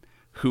dad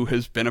who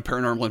has been a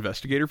paranormal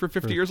investigator for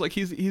 50 years. Like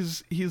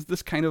he's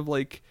this kind of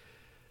like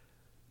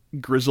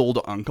grizzled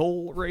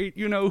uncle, right?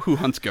 You know, who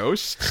hunts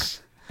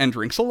ghosts and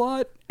drinks a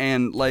lot,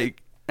 and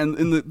like, and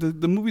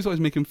the movies always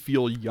make him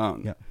feel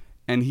young. Yeah.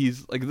 And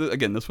he's like,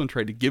 again, this one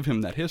tried to give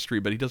him that history,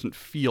 but he doesn't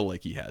feel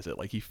like he has it.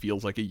 Like he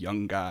feels like a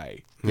young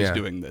guy who's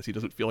doing this. He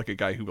doesn't feel like a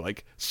guy who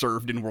like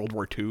served in World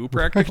War II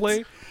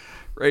practically.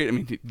 Right? I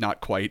mean, not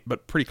quite,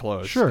 but pretty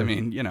close. Sure. I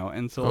mean, you know,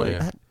 and so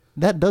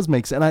That does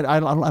make sense. And I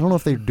don't know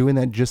if they're doing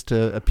that just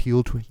to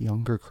appeal to a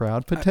younger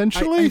crowd,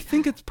 potentially. I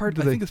think it's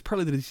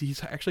partly that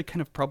he's actually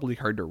kind of probably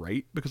hard to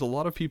write, because a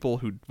lot of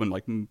people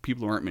when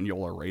people who aren't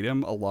Mignola write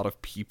him, a lot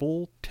of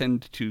people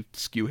tend to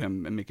skew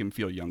him and make him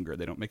feel younger.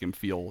 They don't make him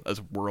feel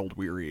as world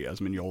weary as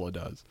Mignola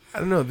does. I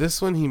don't know.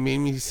 This one, he made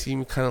me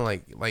seem kind of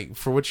like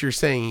for what you're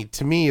saying,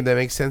 to me, that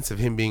makes sense of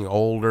him being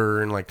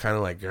older and like kind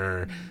of like,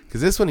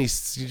 because this one, he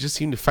just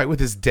seemed to fight with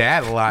his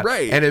dad a lot.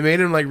 Right. And it made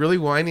him like really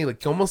whiny,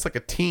 like almost like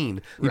a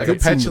teen. Like a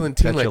did seem petulant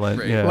teen,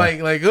 petulant, yeah.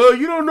 like, oh,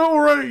 you don't know,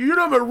 right? You're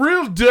not my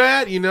real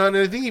dad, you know. And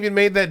I think he even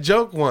made that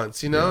joke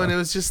once, you know. And it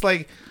was just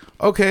like,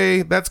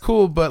 okay, that's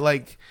cool, but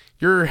like,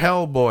 you're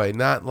Hellboy,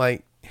 not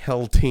like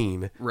Hell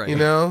Teen, Right. You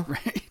know,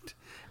 right?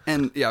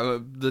 And yeah,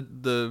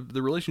 the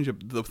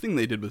relationship, the thing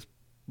they did with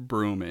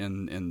Broom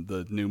in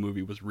the new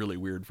movie was really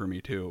weird for me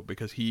too,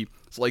 because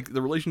it's like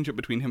the relationship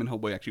between him and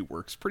Hellboy actually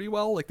works pretty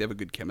well. Like they have a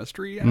good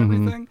chemistry and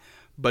everything.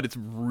 But it's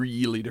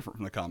really different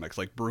from the comics.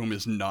 Like, Broom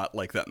is not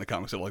like that in the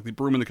comics. Like, the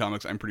Broom in the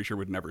comics, I'm pretty sure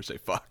would never say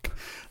fuck.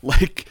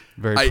 Like,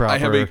 Very I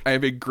proper.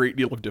 have a great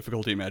deal of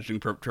difficulty imagining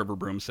Trevor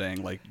Broom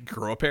saying, like,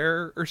 grow a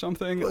pair or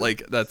something.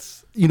 Like,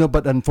 that's... You know,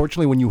 but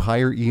unfortunately, when you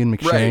hire Ian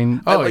McShane...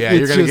 Right. Oh, yeah,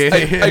 you're going to get...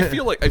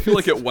 I feel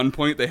like at one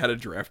point they had a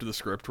draft of the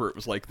script where it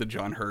was like the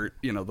John Hurt,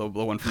 you know, the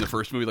one from the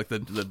first movie, like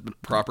the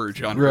proper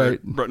John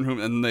Hurt. And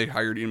then they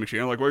hired Ian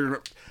McShane. I'm like, well,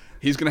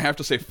 he's going to have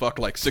to say fuck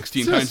like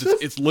 16 times.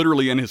 It's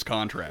literally in his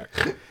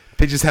contract.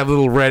 They just have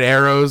little red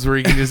arrows where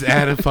you can just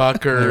add a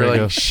fuck There or you like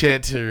go.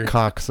 shit or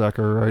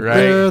Cocksucker right Right.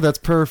 there. That's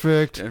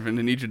perfect. I'm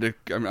gonna need to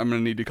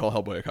call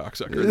Hellboy a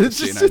cocksucker in this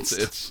scene.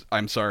 It's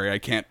I'm sorry, I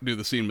can't do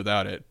the scene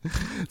without it.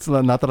 It's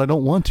not that I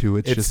don't want to.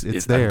 It's just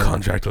it's there.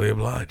 I'm contractually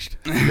obliged.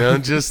 You know,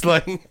 just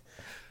like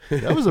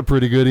That was a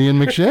pretty good Ian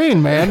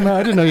McShane, man.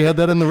 I didn't know you had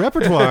that in the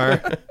repertoire.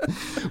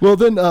 Well,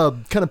 then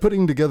kind of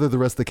putting together the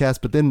rest of the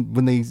cast, but then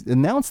when they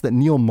announced that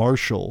Neil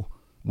Marshall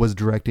was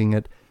directing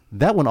it,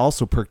 that one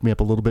also perked me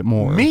up a little bit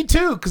more. me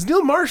too, because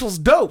Neil Marshall's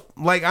dope.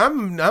 Like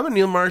I'm a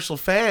Neil Marshall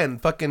fan.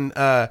 Fucking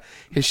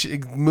his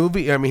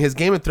movie. I mean, his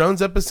Game of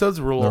Thrones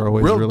episodes were They're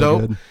always real really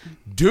dope. good.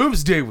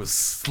 Doomsday was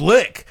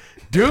slick.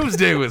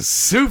 Doomsday was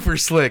super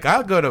slick.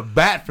 I'll go to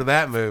bat for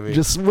that movie.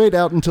 Just wait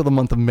out until the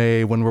month of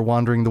May when we're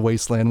wandering the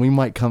wasteland. We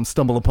might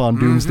stumble upon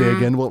Doomsday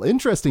again. Well,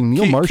 interesting.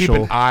 Neil keep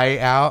Marshall. an eye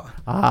out.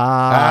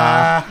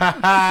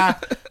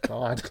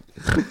 God.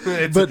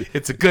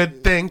 It's a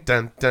good thing.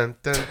 Dun dun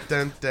dun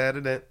dun dun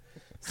dun. dun.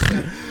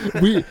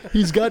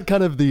 He's got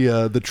kind of the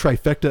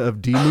trifecta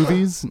of D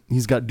movies.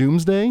 He's got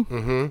Doomsday,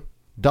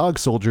 Dog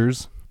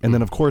Soldiers, and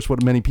then of course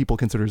what many people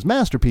consider his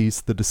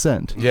masterpiece, The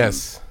Descent.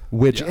 Yes.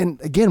 Which, and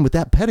again, with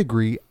that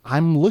pedigree,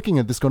 I'm looking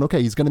at this going,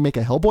 okay, he's going to make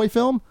a Hellboy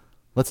film?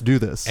 Let's do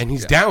this. And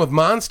he's down with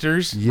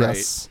monsters.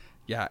 yes.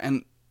 Yeah,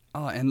 and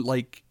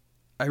like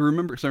I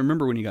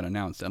remember when he got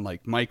announced, and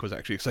like Mike was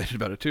actually excited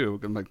about it too.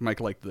 Like Mike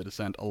liked The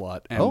Descent a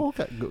lot. And, Oh,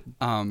 okay.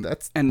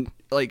 That's and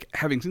like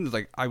having seen this,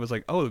 like I was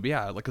like, oh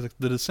yeah, like 'cause, like,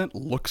 The Descent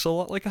looks a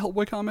lot like a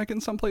Hellboy comic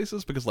in some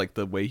places, because like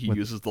the way he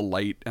uses the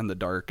light and the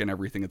dark and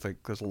everything, it's like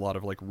there's a lot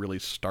of like really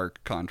stark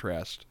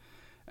contrast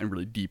and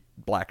really deep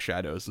black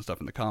shadows and stuff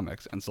in the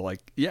comics, and so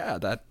like yeah,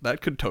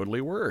 that could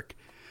totally work.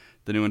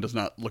 The new one does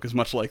not look as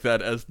much like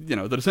that as, you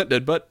know, The Descent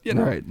did, but you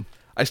know. Right.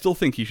 I still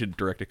think he should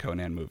direct a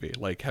Conan movie.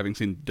 Like, having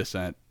seen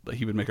Descent,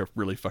 he would make a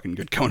really fucking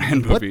good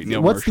Conan movie.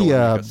 Neil what's Marshall the,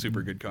 would make a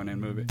super good Conan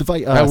movie. the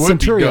fight, That would be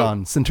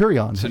Centurion.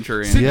 Centurion.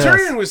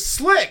 Centurion was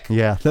slick.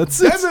 Yeah, that's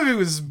That movie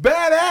was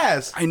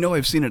badass. I know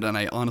I've seen it, and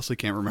I honestly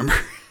can't remember.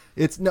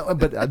 it's no,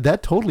 but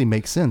that totally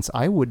makes sense.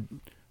 I'd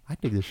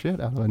dig the shit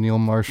out of a Neil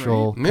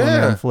Marshall Right. Conan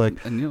Yeah.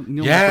 flick. And Neil Marshall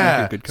would Yeah,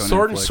 make a good Conan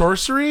Sword and flick.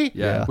 Sorcery.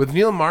 Yeah. with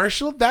Neil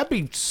Marshall, that'd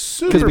be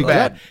super we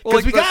bad. got- Because Well,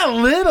 we like got a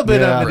little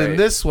bit Yeah. of it in Right.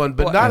 this one,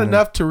 but Well, not I-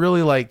 enough to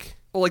really like.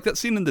 Well, like that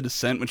scene in The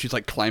Descent when she's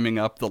like climbing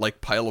up the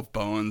like pile of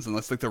bones, and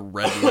that's like the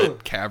red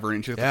lit cavern,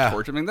 and she's got Yeah. the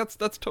torch. I mean, that's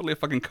totally a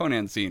fucking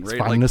Conan scene, right?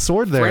 finding like a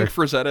sword there. Frank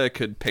Frazetta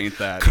could paint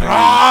that.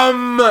 I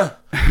mean,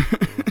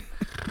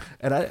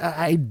 And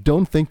I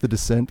don't think The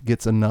Descent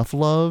gets enough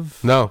love.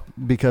 No,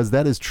 Because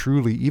that is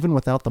truly, even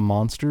without the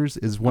monsters,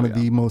 is one of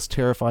the most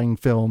terrifying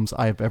films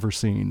I have ever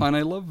seen. And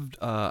I loved,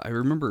 I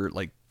remember,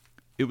 like,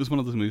 it was one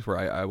of those movies where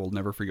I will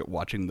never forget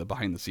watching the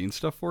behind the scenes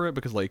stuff for it,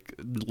 because, like,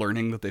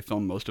 learning that they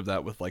filmed most of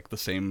that with, like, the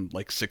same,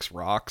 like, 6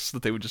 rocks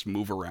that they would just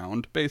move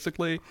around,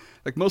 basically.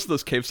 Like, most of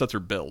those cave sets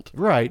are built.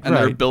 Right, And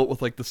they're right. built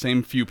with, like, the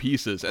same few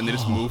pieces, and they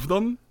just move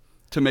them.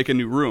 to make a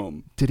new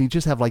room. Did he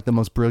just have like the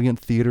most brilliant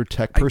theater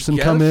tech person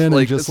come Guess, in like,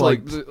 and just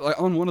it's like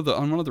on one of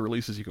the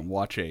releases you can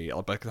watch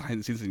behind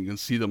the scenes and you can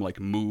see them like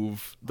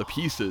move the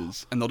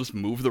pieces and they'll just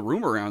move the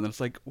room around and it's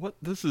like, what,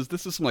 this is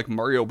some like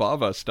Mario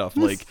Bava stuff.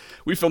 Like,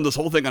 we filmed this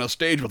whole thing on a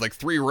stage with like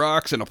 3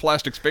 rocks and a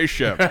plastic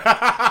spaceship.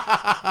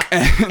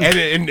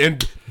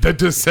 and the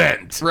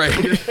descent.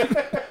 Right.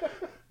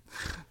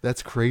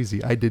 that's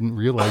crazy. I didn't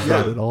realize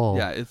that at all.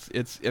 Yeah, it's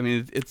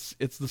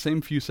the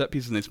same few set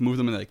pieces and they just move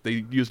them and like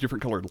they use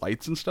different colored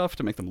lights and stuff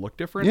to make them look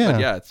different. Yeah.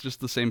 But yeah, it's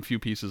just the same few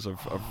pieces of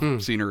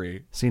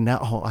scenery. See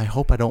now, I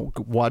hope I don't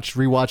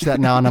rewatch that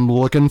now, and I'm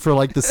looking for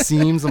like the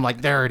seams. I'm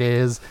like, there it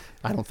is.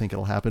 I don't think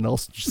it'll happen. I'll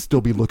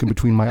still be looking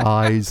between my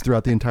eyes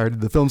throughout the entirety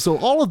of the film. So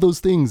all of those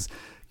things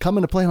come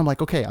into play, and I'm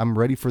like, okay, I'm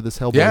ready for this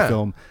Hellboy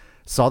film.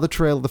 Saw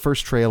the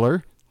first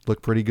trailer,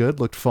 looked pretty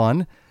good, looked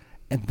fun.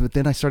 But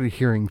then I started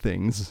hearing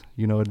things,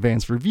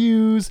 advanced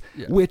reviews,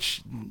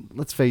 which,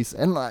 let's face,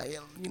 and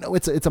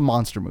it's a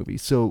monster movie,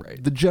 so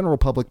the general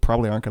public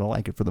probably aren't going to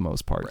like it for the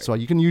most part. Right. So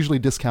you can usually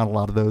discount a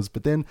lot of those.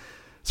 But then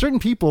certain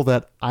people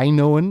that I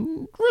know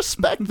and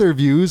respect their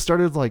views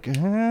started like,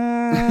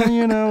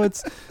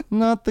 it's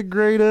not the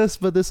greatest,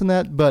 but this and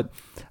that. But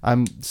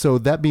so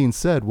that being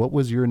said, what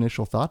was your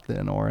initial thought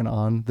then, Oren,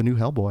 on the new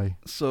Hellboy?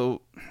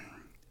 So,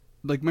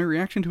 like, my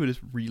reaction to it is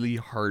really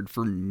hard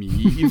for me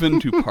even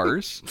to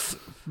parse,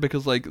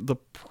 because like the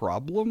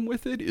problem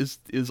with it is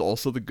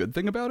also the good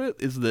thing about it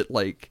is that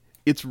like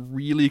it's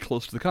really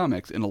close to the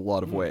comics in a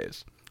lot of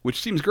ways,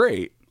 which seems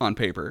great on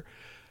paper,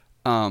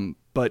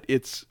 but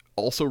it's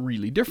also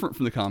really different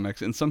from the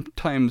comics, and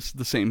sometimes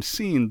the same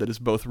scene that is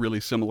both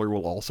really similar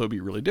will also be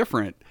really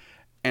different.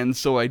 And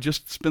so I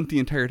just spent the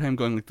entire time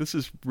going like, this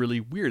is really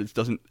weird.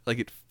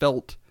 It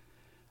felt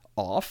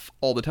off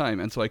all the time,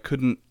 and so I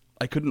couldn't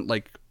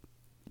like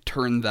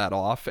turn that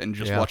off and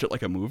just watch it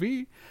like a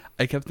movie.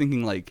 I kept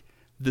thinking like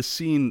the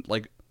scene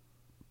like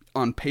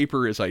on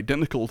paper is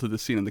identical to the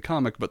scene in the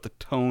comic, but the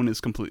tone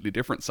is completely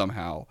different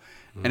somehow.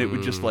 And it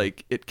would just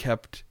like, it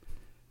kept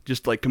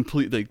just like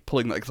completely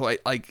pulling like, so I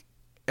like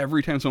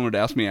every time someone would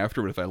ask me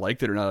afterward if I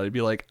liked it or not, I'd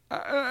be like,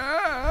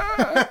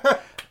 I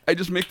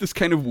just make this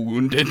kind of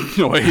wounded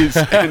noise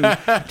and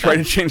try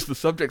to change the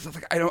subject. So I was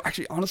like,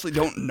 I honestly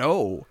don't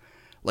know.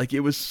 Like,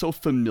 it was so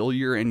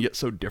familiar and yet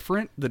so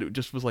different that it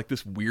just was like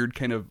this weird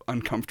kind of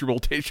uncomfortable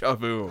deja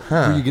vu.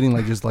 Were you getting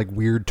like just like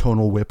weird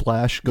tonal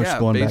whiplash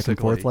going back and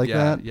forth like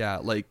that? Yeah,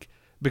 like,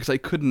 because I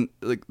couldn't,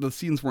 like, the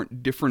scenes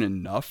weren't different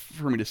enough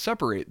for me to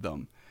separate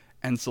them.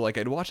 And so, like,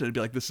 I'd watch it, I'd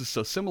be like, this is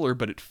so similar,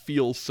 but it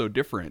feels so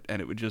different.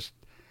 And it would just,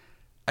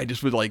 I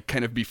just would, like,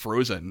 kind of be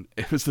frozen.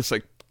 It was this,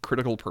 like,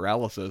 critical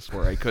paralysis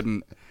where I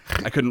couldn't,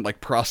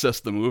 like, process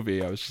the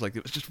movie. I was just like,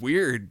 it was just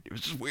weird. It was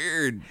just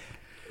weird.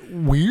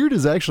 Weird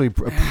is actually a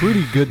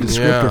pretty good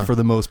descriptor for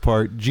the most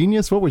part.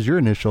 Genius, what was your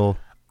initial?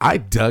 I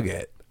dug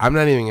it. I'm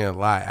not even going to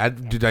lie.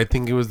 Did I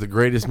think it was the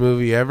greatest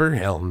movie ever?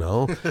 Hell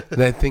no. Did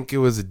I think it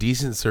was a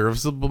decent,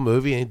 serviceable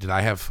movie? And did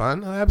I have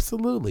fun?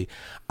 Absolutely.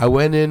 I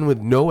went in with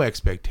no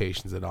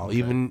expectations at all.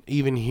 Okay.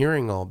 Even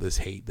hearing all this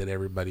hate that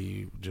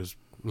everybody just,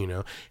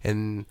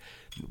 and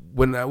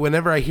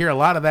whenever I hear a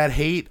lot of that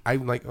hate,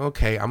 I'm like,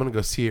 okay, I'm gonna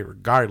go see it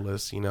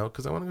regardless,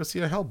 because I want to go see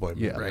a Hellboy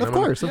movie. Yeah, right? Of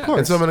course.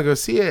 And so I'm gonna go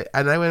see it,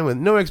 and I went in with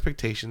no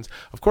expectations.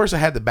 Of course, I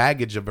had the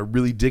baggage of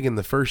really digging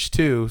the first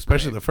two,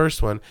 especially the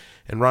first one,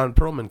 and Ron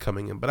Perlman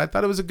coming in. But I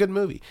thought it was a good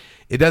movie.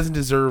 It doesn't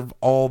deserve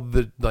all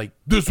the like,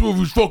 this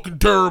movie's fucking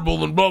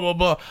terrible and blah blah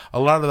blah. A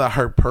lot of the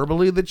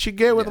hyperbole that you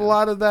get with a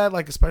lot of that,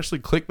 like especially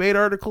clickbait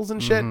articles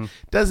and shit,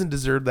 doesn't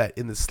deserve that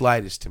in the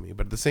slightest to me.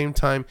 But at the same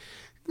time,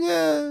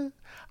 yeah,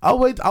 I'll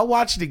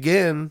watch it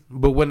again,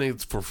 but when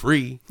it's for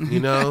free,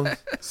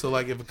 So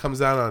like if it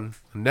comes out on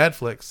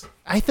Netflix,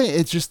 I think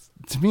it's just,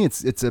 to me,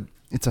 it's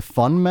a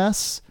fun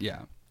mess. Yeah,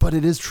 but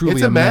it is truly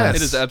it's a mess.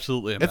 It is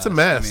absolutely a mess. It's a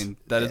mess. I mean,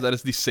 that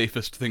is the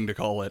safest thing to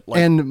call it.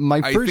 Like, and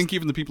I think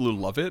even the people who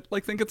love it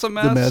think it's a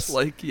mess.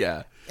 Like,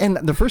 yeah. And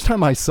the first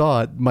time I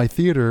saw it, my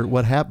theater,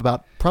 what happened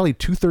about probably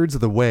 2/3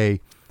 of the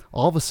way,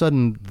 all of a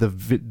sudden the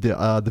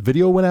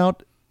video went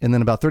out, and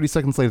then about 30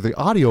 seconds later the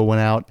audio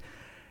went out.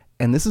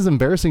 And this is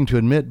embarrassing to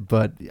admit,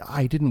 but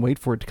I didn't wait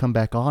for it to come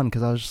back on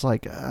because I was just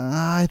like,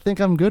 I think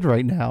I'm good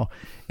right now.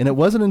 And it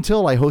wasn't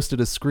until I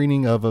hosted a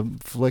screening of a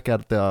flick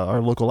at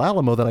our local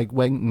Alamo that I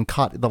went and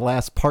caught the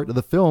last part of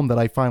the film that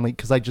I finally,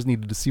 because I just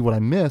needed to see what I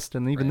missed.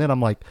 And even then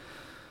I'm like,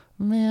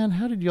 man,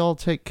 how did y'all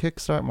take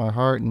Kickstart My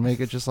Heart and make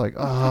it just like,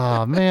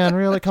 oh man,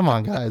 really? Come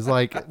on, guys.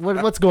 Like,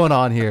 what's going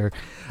on here?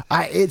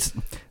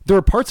 There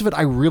are parts of it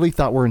I really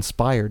thought were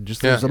inspired.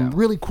 Just there's some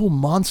really cool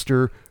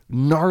monster,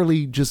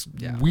 gnarly, just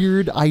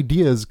weird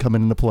ideas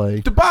coming into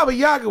play. The Baba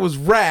Yaga was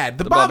rad.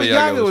 The Baba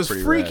Yaga was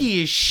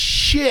freaky as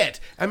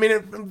shit. I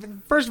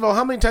mean, first of all,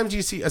 how many times do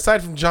you see,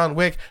 aside from John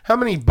Wick, how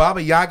many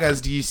Baba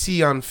Yagas do you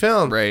see on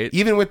film? Right.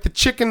 Even with the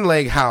chicken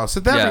leg house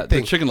and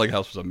everything. The chicken leg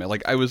house was amazing.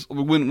 Like, I was,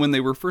 when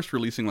they were first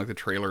releasing like the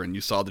trailer and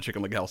you saw the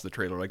chicken leg house, the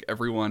trailer, like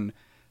everyone,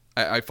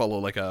 I follow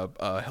like a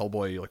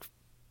Hellboy like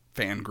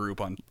fan group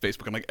on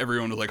Facebook, and like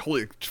everyone was like,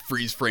 holy,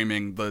 freeze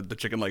framing the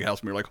Chicken Leg House,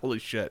 and we were like, holy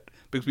shit,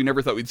 because we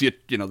never thought we'd see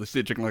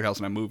the Chicken Leg House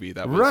in a movie.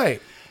 That was,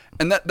 Right.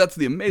 And that's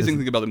the amazing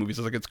thing about the movies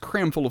is like it's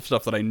crammed full of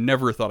stuff that I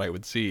never thought I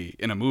would see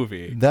in a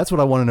movie. That's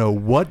what I want to know.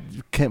 What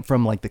came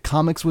from like the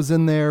comics was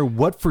in there?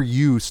 What for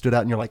you stood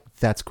out and you're like,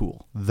 that's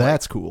cool.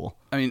 That's cool.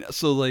 I mean,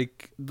 so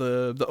like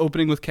the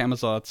opening with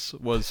Camazotz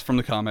was from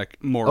the comic,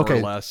 more or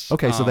less.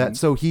 Okay,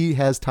 so he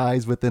has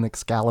ties within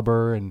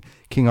Excalibur and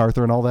King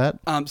Arthur and all that.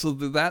 So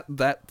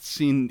that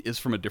scene is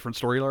from a different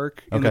story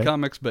arc in the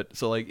comics, but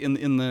so like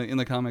in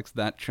the comics,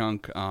 that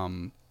chunk.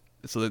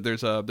 So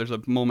there's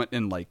a moment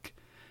in like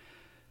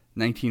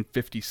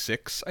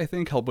 1956, I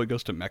think, Hellboy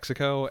goes to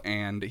Mexico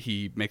and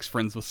he makes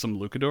friends with some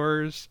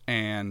luchadors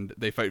and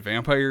they fight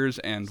vampires,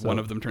 and one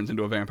of them turns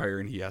into a vampire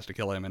and he has to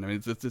kill him. And I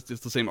mean, it's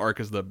the same arc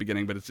as the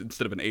beginning, but it's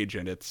instead of an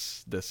agent,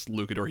 it's this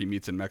luchador he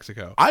meets in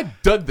Mexico. I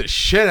dug the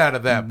shit out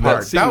of that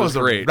part. That was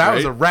great. That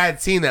was a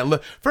rad scene.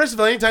 First of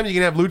all, anytime you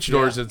can have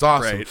luchadors, it's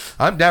awesome. Right.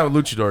 I'm down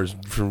with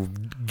luchadors from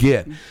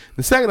get.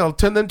 The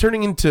second,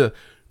 turning into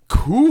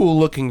cool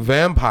looking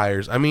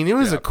vampires. I mean, it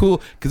was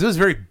because it was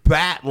very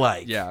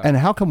bat-like. Yeah. And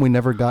how come we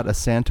never got a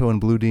Santo and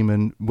Blue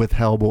Demon with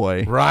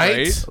Hellboy?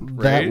 Right?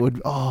 That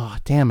would,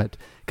 damn it.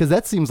 Because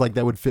that seems like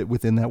that would fit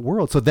within that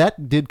world. So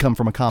that did come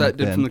from a comic.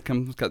 That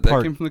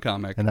came from the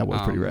comic, and that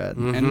was pretty rad.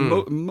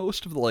 And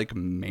most of the like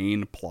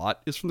main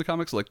plot is from the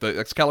comics. Like the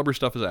Excalibur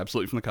stuff is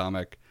absolutely from the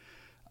comic.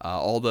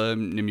 All the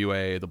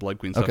Nimue, the Blood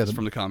Queen stuff is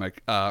from the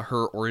comic.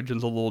 Her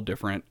origin's a little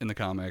different in the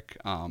comic.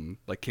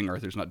 Like King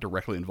Arthur's not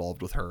directly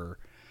involved with her.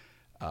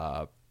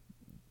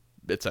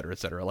 Et cetera, et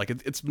cetera. Like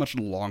it's much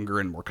longer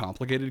and more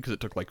complicated because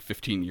it took like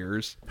 15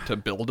 years to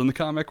build in the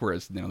comic,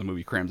 whereas the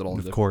movie crammed it all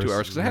into 2 hours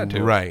because it had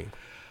to. Right.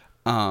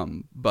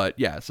 But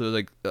yeah, so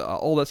like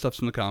all that stuff's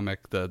from the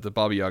comic. The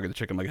Baba Yaga, the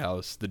Chicken Leg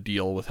House, the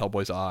deal with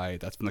Hellboy's eye,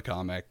 that's from the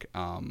comic.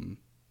 And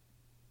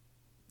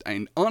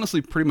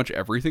honestly, pretty much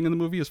everything in the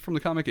movie is from the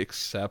comic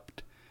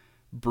except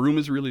Broom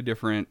is really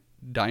different.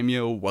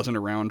 Daimyo wasn't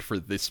around for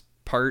this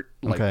part.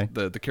 Like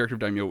the character of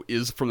Daimyo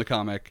is from the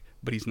comic,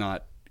 but he's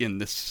not in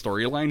this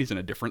storyline. He's in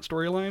a different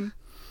storyline.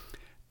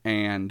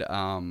 And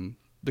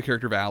the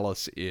character of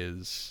Alice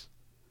is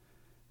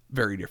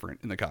very different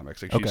in the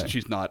comics. Like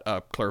she's not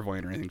a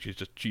clairvoyant or anything. She's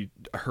just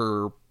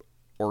her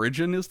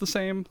origin is the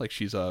same. Like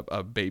she's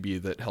a baby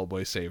that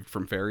Hellboy saved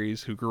from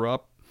fairies who grew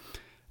up.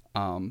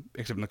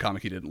 Except in the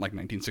comic he did it in like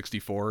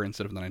 1964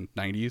 instead of the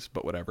 90s,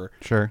 but whatever.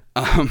 Sure.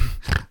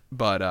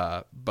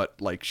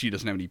 But like she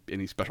doesn't have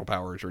any special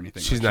powers or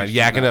anything. She's not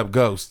yakking up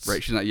ghosts.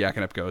 Right, she's not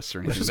yakking up ghosts or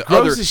anything. Which is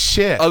gross as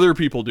shit. Other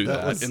people do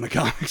that in the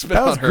comics.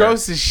 That was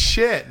gross as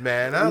shit,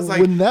 man. I was like,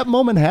 when that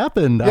moment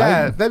happened,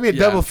 that'd be a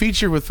double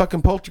feature with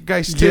fucking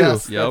Poltergeist too.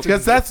 Yes. Yep.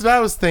 Because that's what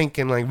I was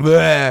thinking. Like,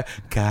 bleh,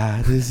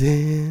 God is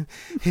in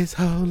His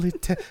holy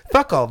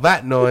fuck all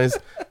that noise.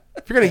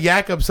 If you're gonna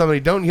yak up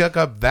somebody, don't yuck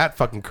up that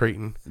fucking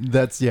cretin.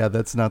 That's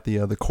not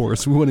the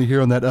chorus we want to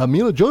hear on that.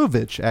 Mila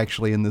Jovovich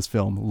actually in this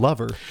film, love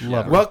her.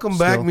 Welcome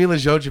back, Mila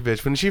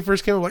Jovovich. When she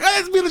first came, I'm like,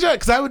 it's Mila Jovovich,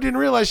 because I didn't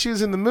realize she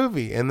was in the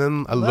movie, and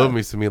then I love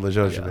me some Mila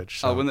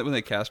Jovovich. Yeah. So. When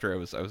they cast her, I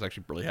was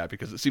actually really happy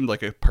because it seemed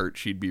like a part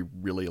she'd be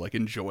really like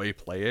enjoy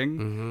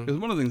playing. Because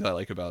one of the things I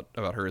like about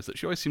her is that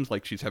she always seems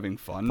like she's having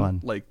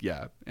fun. Like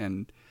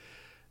and.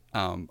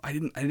 I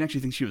didn't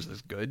actually think she was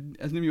as good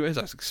as Nimue as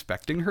I was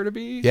expecting her to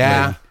be.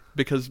 Yeah. Like,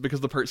 because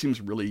the part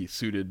seems really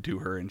suited to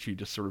her, and she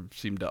just sort of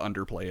seemed to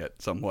underplay it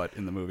somewhat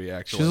in the movie.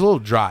 Actually, she's a little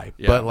dry,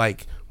 but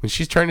like when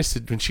she's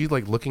when she's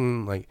like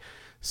looking like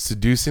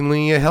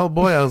seducingly at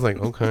Hellboy, I was like,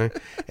 okay.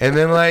 And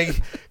then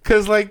like,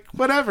 cause like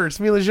whatever, it's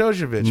Mila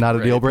Jovovich. Not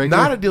a deal breaker.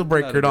 Not a deal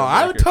breaker at all.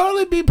 I would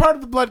totally be part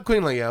of the Blood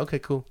Queen. Like, yeah, okay,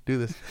 cool, do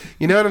this.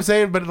 You know what I'm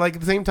saying? But like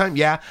at the same time,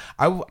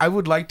 I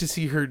would like to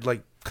see her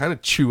like kind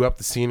of chew up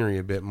the scenery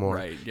a bit more.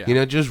 Right, yeah. You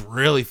know, just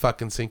really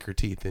fucking sink her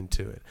teeth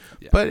into it.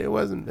 Yeah. But it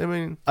wasn't, I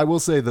mean, I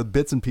will say the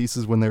bits and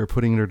pieces when they were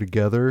putting her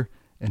together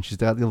and she's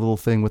got the little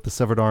thing with the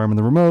severed arm and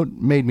the remote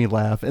made me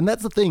laugh. And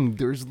that's the thing.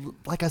 There's,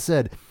 like I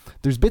said,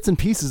 there's bits and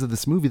pieces of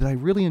this movie that I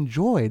really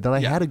enjoyed, that I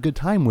had a good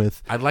time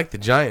with. I'd like the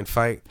giant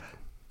fight.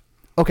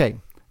 Okay.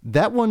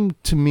 That one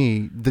to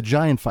me, the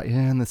giant fight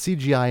and the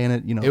CGI in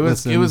it, you know, it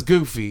was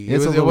goofy. It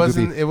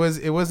wasn't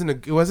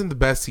the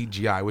best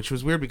CGI, which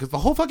was weird because the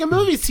whole fucking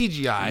movie is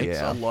CGI.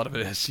 Yeah, a lot of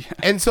it is. Yeah.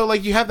 And so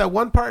like you have that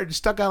one part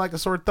stuck out like a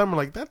sore thumb.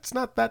 Like that's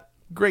not that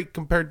great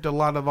compared to a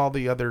lot of all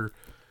the other,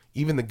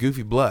 even the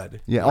goofy blood.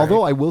 Yeah. Right?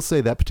 Although I will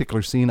say that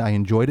particular scene, I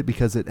enjoyed it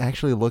because it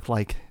actually looked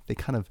like they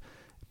kind of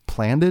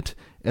planned it,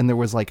 and there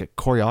was like a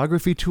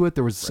choreography to it.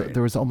 There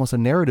was almost a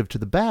narrative to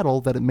the battle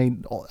that it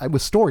made. I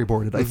was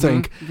storyboarded, I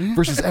think,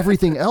 versus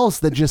everything else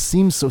that just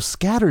seems so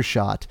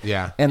scattershot.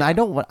 Yeah. And I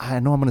know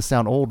I'm going to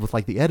sound old with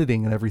like the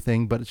editing and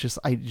everything, but it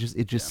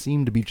just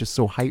seemed to be just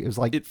so high. It was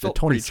like it felt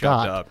Tony pretty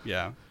Scott. Up,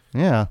 yeah.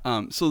 Yeah.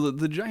 So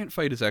the giant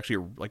fight is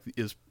actually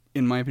is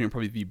in my opinion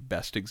probably the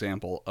best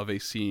example of a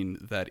scene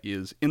that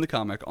is in the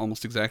comic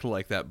almost exactly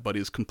like that, but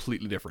is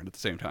completely different at the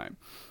same time.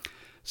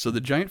 So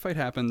the giant fight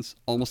happens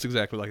almost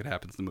exactly like it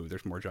happens in the movie.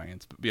 There's more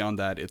giants, but beyond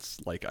that,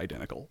 it's like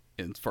identical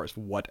as far as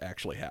what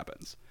actually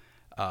happens.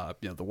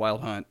 The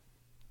Wild Hunt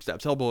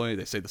stabs Hellboy.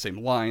 They say the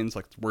same lines,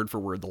 like word for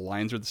word. The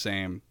lines are the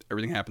same.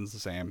 Everything happens the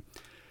same.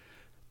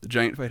 The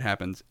giant fight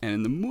happens, and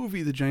in the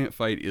movie, the giant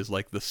fight is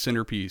like the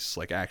centerpiece,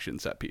 like action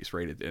set piece,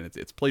 right? And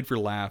it's played for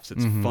laughs.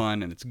 It's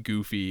fun, and it's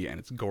goofy, and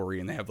it's gory,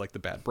 and they have like the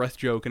bad breath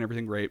joke and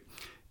everything, right?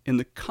 In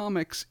the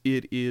comics,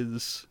 it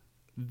is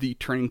the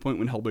turning point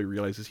when Hellboy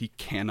realizes he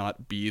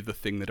cannot be the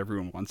thing that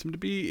everyone wants him to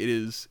be.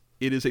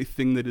 It is a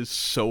thing that is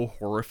so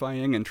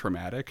horrifying and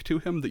traumatic to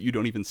him that you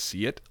don't even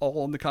see it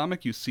all in the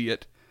comic. You see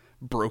it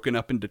broken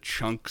up into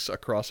chunks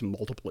across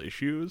multiple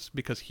issues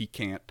because he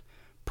can't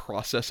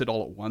process it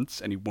all at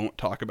once, and he won't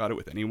talk about it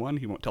with anyone.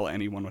 He won't tell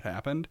anyone what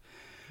happened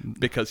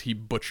because he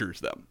butchers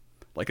them.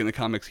 Like in the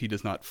comics, he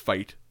does not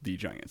fight the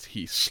giants.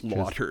 He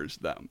slaughters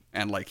them.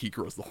 And like he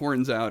grows the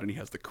horns out and he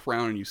has the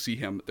crown, and you see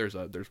him. There's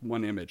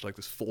one image, like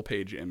this full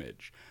page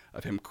image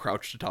of him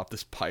crouched atop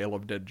this pile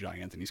of dead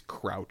giants, and he's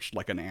crouched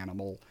like an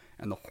animal,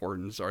 and the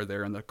horns are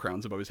there and the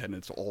crown's above his head, and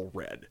it's all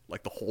red.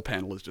 Like the whole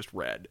panel is just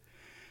red.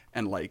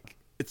 And like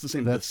it's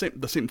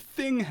the same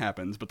thing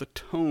happens, but the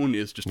tone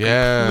is just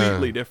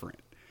completely different.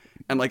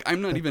 And like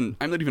I'm not even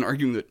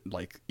arguing that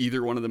like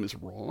either one of them is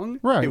wrong.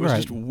 Right. It was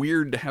just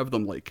weird to have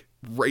them like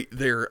right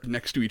there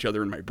next to each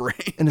other in my brain.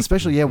 And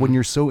especially when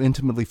you're so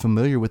intimately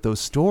familiar with those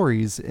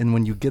stories, and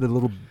when you get a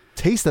little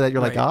taste of that,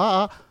 you're like,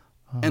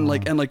 And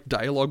like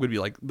dialogue would be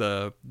like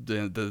the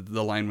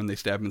line when they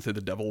stab him and say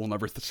the devil will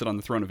never sit on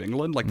the throne of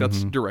England. Like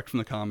that's direct from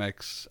the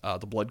comics.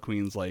 The Blood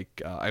Queen's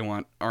like, I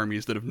want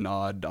armies that have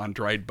gnawed on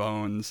dried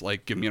bones.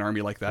 Like give me an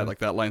army like that. Like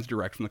that line's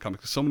direct from the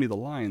comics. So many of the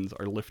lines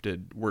are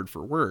lifted word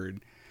for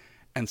word.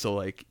 And so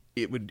like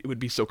it would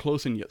be so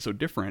close and yet so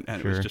different,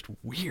 and it was just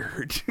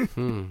weird.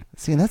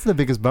 See, and that's the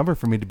biggest bummer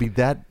for me, to be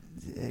that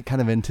kind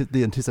of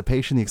the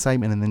anticipation, the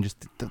excitement, and then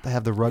just to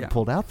have the rug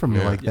pulled out from me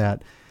like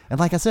that. And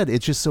like I said,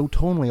 it's just so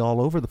tonally all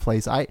over the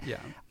place.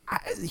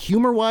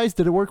 Humor-wise,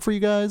 did it work for you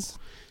guys?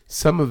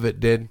 Some of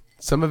it did.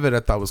 Some of it I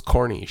thought was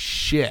corny as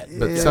shit.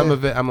 But some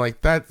of it, I'm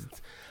like,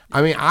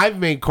 I mean, I've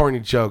made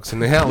corny jokes,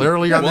 and the hell,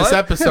 earlier on this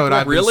episode,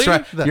 I've really?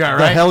 been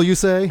The hell you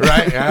say?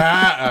 Right?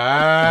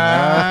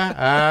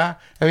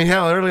 I mean,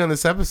 hell, early on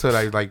this episode,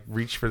 I like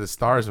reached for the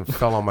stars and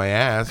fell on my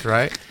ass,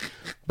 right?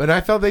 But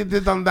I felt they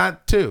did on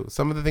that too.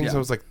 Some of the things I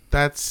was like,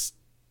 that's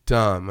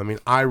dumb. I mean,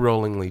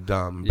 eye-rollingly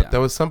dumb. But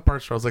there was some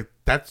parts where I was like,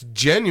 that's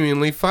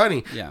genuinely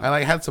funny. Yeah. I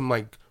like had some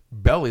like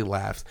belly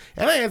laughs,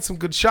 and I had some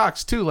good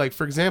shocks too. Like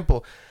for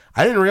example,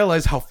 I didn't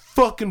realize how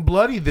fucking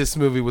bloody this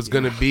movie was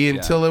going to be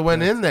until it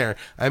went in there.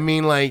 I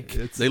mean, like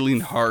they lean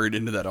hard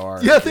into that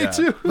R. Yeah, they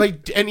do.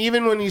 Like, and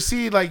even when you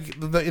see like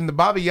in the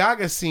Baba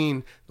Yaga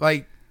scene,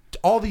 like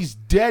all these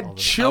dead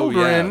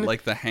children,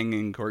 like the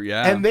hanging court,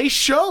 and they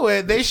show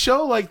it. They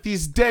show like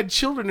these dead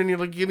children, and you're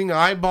like getting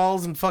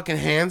eyeballs and fucking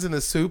hands in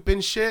the soup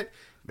and shit.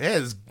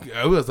 Man,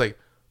 I was like,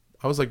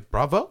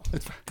 bravo.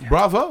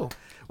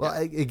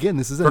 Well, again,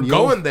 this is for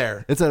going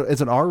there. It's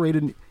an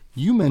R-rated.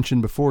 You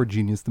mentioned before,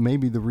 Genius, that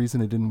maybe the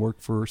reason it didn't work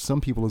for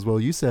some people as well.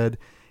 You said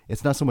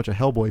it's not so much a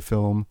Hellboy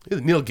film. It was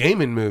a Neil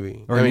Gaiman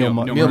movie. Or Neil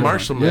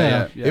Marshall movie.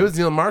 Yeah. It was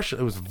Neil Marshall.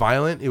 It was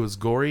violent. It was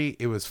gory.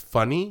 It was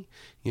funny.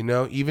 You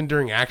know, even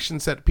during action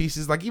set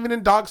pieces, like even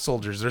in Dog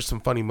Soldiers, there's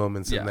some funny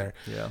moments in there.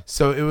 Yeah.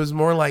 So it was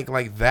more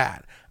like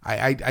that.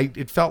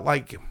 It felt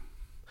like,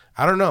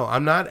 I don't know.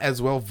 I'm not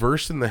as well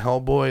versed in the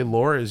Hellboy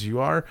lore as you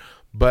are,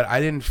 but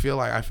I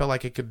felt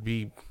like it could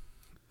be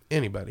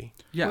anybody.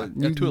 Yeah,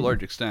 to a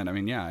large extent. I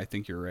mean, yeah, I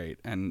think you're right.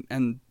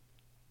 And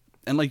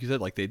like you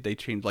said, like they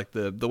changed, like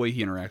the way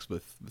he interacts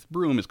with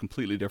Broom is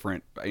completely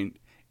different. I mean,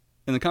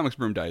 in the comics,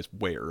 Broom dies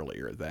way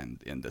earlier than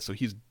in this, so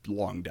he's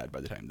long dead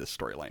by the time this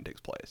storyline takes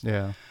place.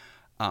 Yeah.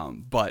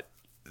 But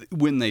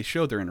when they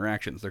show their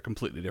interactions, they're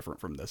completely different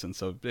from this, and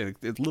so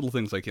it's little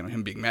things like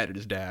him being mad at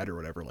his dad or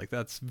whatever, like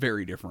that's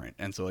very different.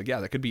 And so like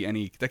that could be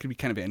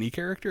kind of any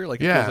character,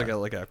 like it feels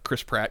like a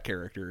Chris Pratt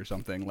character or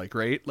something, like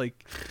right,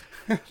 like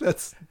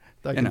that's.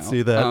 I can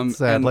see that,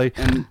 sadly.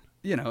 And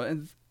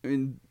and I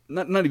mean,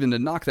 not even to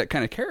knock that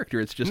kind of character.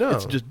 It's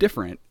just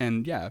different.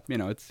 And it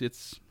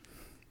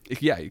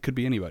could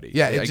be anybody.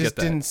 Yeah, it just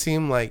didn't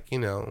seem like,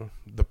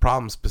 the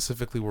problems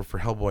specifically were for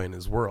Hellboy and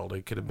his world.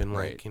 It could have been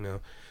like,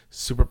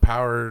 super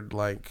powered,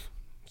 like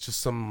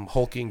just some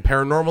hulking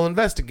paranormal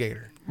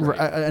investigator. Right.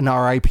 An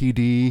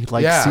R.I.P.D.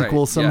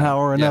 sequel somehow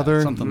or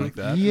another. Something like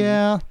that.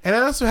 Yeah. And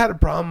I also had a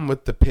problem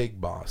with the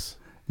pig boss.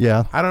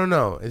 Yeah. I don't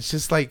know. It's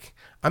just like,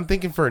 I'm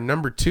thinking for a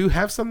number 2,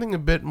 have something a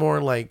bit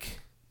more like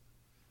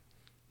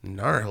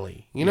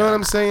gnarly. You know what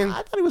I'm saying?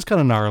 I thought he was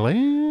kind of gnarly.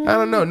 I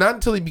don't know. Not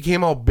until he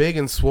became all big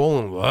and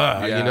swollen.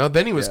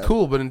 Then he was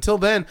cool. But until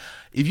then,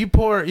 if you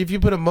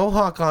put a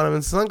mohawk on him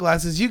and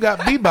sunglasses, you got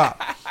Bebop.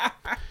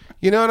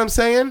 You know what I'm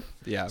saying?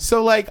 Yeah.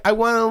 So like, I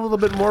want a little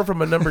bit more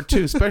from a number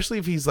 2, especially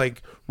if he's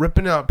like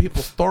ripping out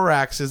people's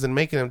thoraxes and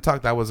making them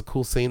talk. That was a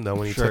cool scene though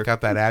when he took out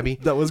that Abby.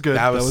 That was good.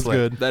 That was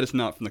good. That is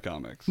not from the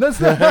comics.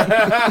 That's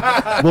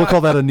not. We'll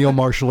call that a Neil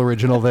Marshall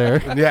original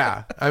there.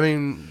 Yeah. I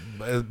mean,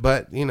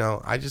 but you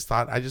know, I just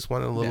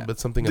wanted a little bit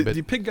something a bit.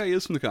 The pig guy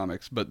is from the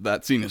comics, but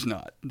that scene is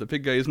not. The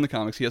pig guy is in the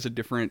comics. He has a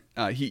different.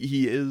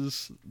 He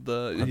is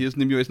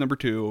Nimue's number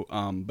 2.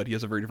 But he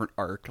has a very different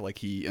arc. Like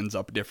he ends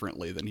up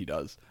differently than he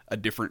does. A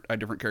different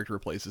character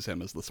replaces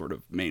him as the sort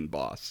of main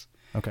boss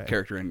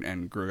character,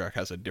 and Grogak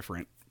has a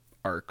different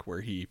arc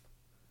where he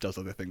does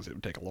other things. It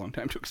would take a long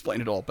time to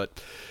explain it all,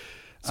 but.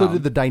 So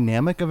did the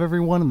dynamic of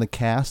everyone in the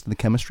cast and the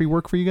chemistry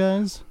work for you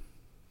guys?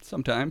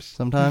 Sometimes.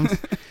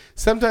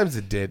 Sometimes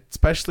it did,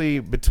 especially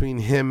between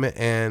him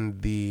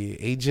and the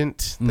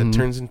agent that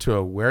turns into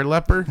a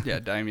wereleper. Yeah,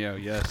 Daimyo,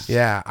 yes.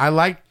 Yeah, I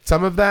liked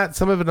some of that.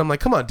 Some of it I'm like,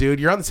 come on, dude,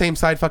 you're on the same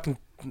side. Fucking,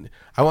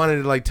 I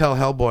wanted to like tell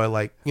Hellboy,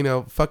 like, you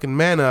know, fucking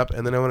man up,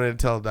 and then I wanted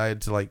to tell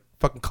Died to like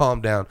fucking calm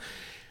down.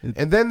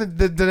 And then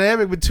the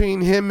dynamic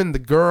between him and the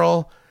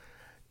girl,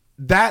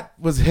 that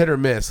was hit or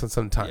miss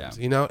sometimes.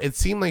 Yeah. You know, it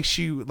seemed like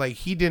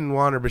he didn't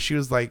want her, but she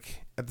was like,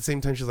 at the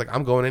same time, she was like,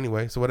 I'm going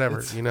anyway, so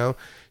whatever. You know,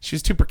 she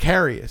was too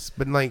precarious,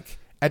 but like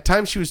at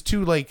times she was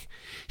too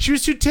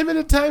timid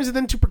at times, and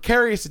then too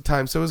precarious at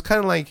times. So it was kind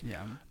of like,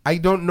 I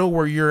don't know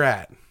where you're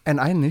at. And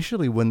I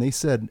initially, when they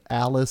said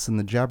Alice and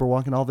the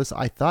Jabberwock and all this,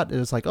 I thought it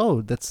was like,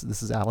 oh, this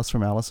is Alice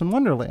from Alice in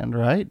Wonderland,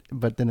 right?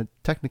 But then it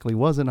technically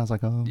wasn't. I was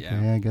like, oh,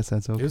 yeah, I guess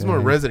that's okay. It was more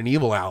Resident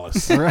Evil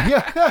Alice. Right?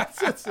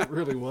 Yes, it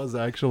really was,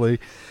 actually.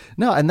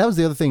 No, and that was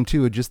the other thing,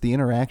 too, just the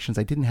interactions.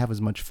 I didn't have as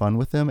much fun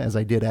with them as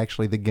I did,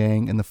 actually, the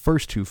gang in the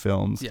first 2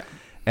 films. Yeah.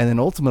 And then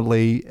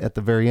ultimately, at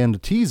the very end, a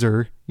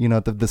teaser, you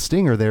know, the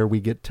stinger there, we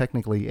get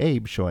technically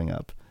Abe showing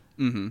up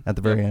at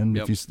the very end,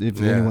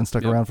 if anyone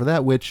stuck around for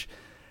that, which...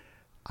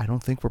 I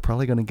don't think we're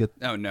probably going to get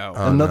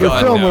another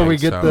film where we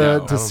get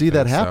to see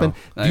that happen.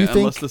 So. Do you think,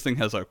 unless this thing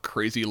has a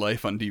crazy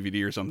life on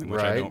DVD or something, which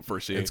I don't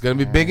foresee. It's going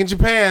to be big in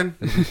Japan.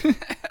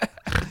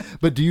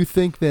 But do you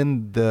think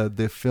then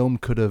the film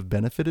could have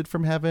benefited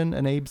from having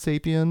an Abe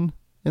Sapien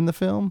in the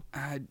film?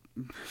 I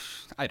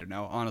don't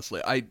know,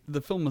 honestly.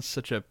 The film was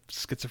such a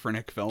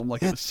schizophrenic film.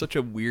 Like, it was such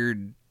a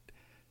weird...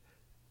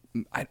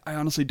 I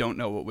honestly don't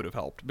know what would have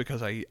helped,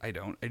 because I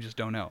just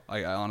don't know.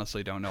 I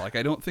honestly don't know. Like,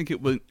 I don't think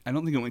it went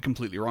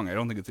completely wrong. I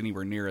don't think it's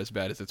anywhere near as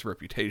bad as its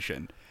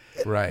reputation.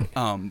 Right.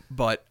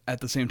 But at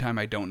the same time,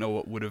 I don't know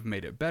what would have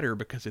made it better,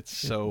 because it's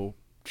so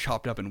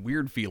chopped up and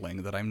weird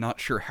feeling that I'm not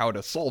sure how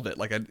to solve it.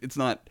 Like, it's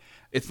not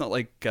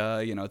like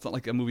it's not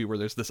like a movie where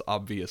there's this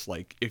obvious,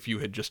 like, if you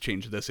had just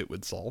changed this, it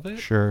would solve it.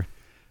 Sure.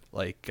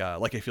 Like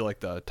I feel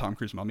like the Tom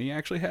Cruise Mummy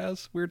actually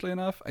has, weirdly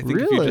enough. I think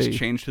if you just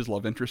changed his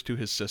love interest to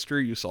his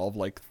sister, you solve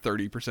like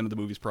 30% of the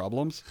movie's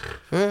problems.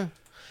 Here's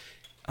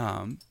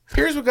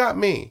what got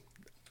me.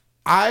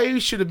 I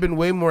should have been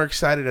way more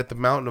excited at the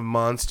mountain of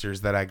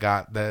monsters that I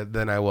got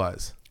than I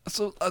was.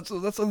 So that's the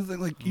other thing.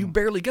 Like, you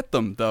barely get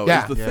them, though.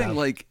 Yeah. Is the thing.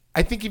 Like,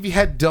 I think if you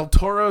had Del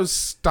Toro's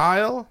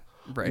style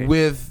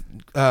with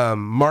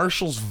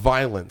Marshall's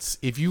violence,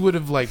 if you would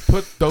have like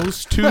put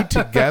those two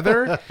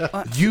together,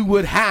 you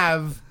would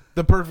have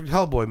the perfect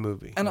Hellboy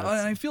movie. And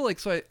I feel like,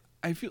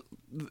 I feel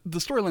the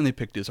storyline they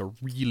picked is a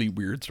really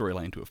weird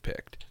storyline to have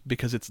picked,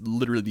 because it's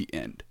literally the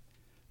end.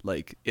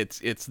 Like, it's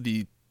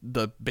the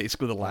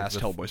basically the last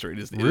Hellboy story. It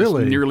is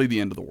nearly the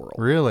end of the world.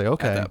 Really?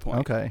 Okay. At that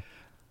point. Okay.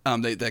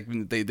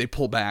 They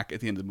pull back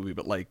at the end of the movie,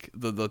 but like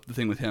the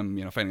thing with him,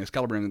 fighting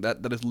Excalibur,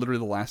 that is literally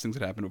the last things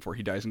that happen before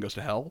he dies and goes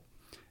to hell,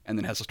 and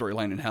then has a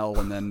storyline in hell,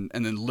 and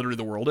then literally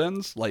the world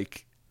ends.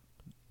 Like,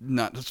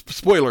 not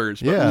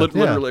spoilers, but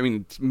literally. I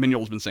mean,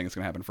 Mignol's been saying it's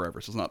going to happen forever,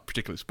 so it's not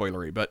particularly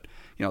spoilery. But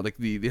like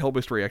the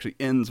Hellboy story actually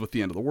ends with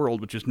the end of the world,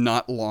 which is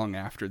not long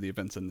after the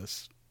events in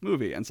this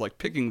movie, and it's like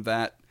picking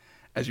that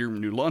as your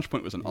new launch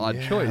point was an odd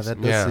choice.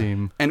 That does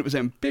seem... And it was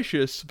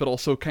ambitious, but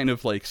also kind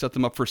of like set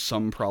them up for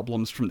some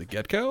problems from the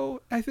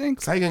get-go, I think.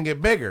 It's how you're going to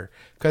get bigger.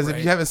 Because if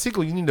you have a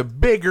sequel, you need a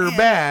bigger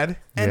bad.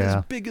 And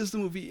as big as the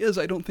movie is,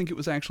 I don't think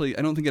it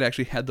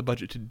actually had the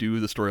budget to do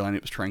the storyline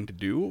it was trying to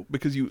do,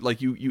 because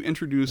you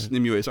introduce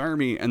Nimue's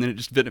army, and then it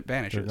just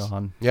vanishes. They're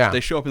gone. Yeah. They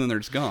show up and then they're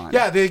just gone.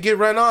 Yeah, they get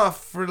run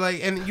off for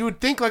like, and you would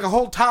think like a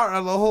whole tower,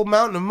 a whole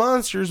mountain of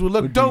monsters would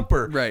look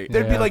doper. Right.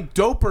 There'd be like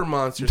doper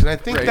monsters, and I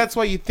think that's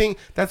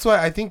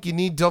why I think you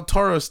need Del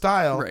Toro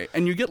style. Right.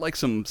 And you get like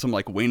some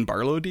like Wayne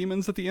Barlow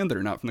demons at the end that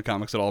are not from the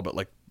comics at all, but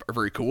like are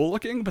very cool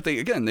looking. But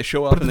they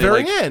show up at the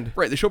very end.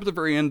 Right. They show up at the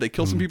very end. They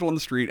kill some people on the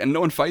street, and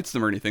no one fights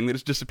them or anything. They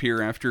just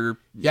disappear after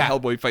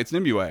Hellboy fights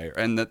Nimue,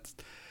 and that's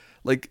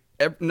like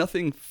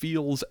nothing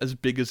feels as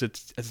big as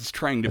it's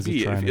trying to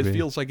be. It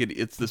feels like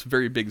it's this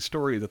very big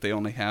story that they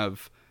only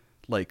have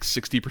like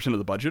 60% of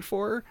the budget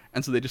for,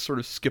 and so they just sort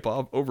of skip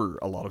over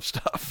a lot of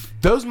stuff.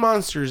 Those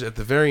monsters at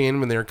the very end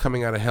when they were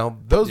coming out of hell,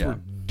 those were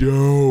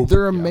dope.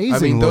 They're amazing. I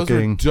mean, those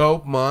looking. were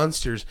dope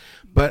monsters.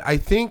 But I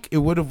think it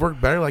would have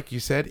worked better, like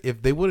you said,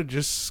 if they would have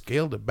just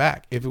scaled it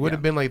back. If it would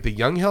have been like the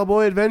Young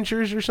Hellboy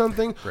Adventures or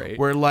something,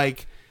 where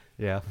like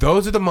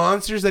those are the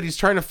monsters that he's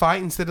trying to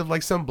fight, instead of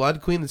like some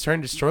Blood Queen that's trying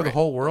to destroy the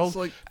whole world.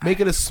 Like, make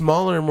it a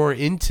smaller, more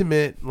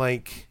intimate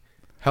like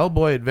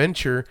Hellboy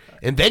adventure,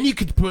 and then you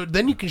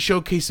can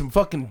showcase some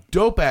fucking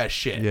dope ass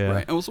shit. Yeah.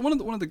 Right. And also one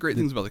of the great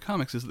things about the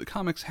comics is that the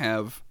comics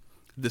have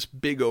this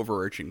big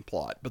overarching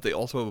plot, but they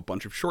also have a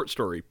bunch of short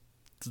story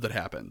that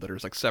happen that are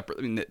like separate.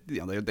 I mean,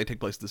 they take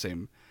place in the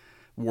same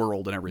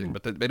world and everything,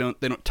 but they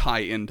don't tie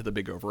into the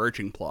big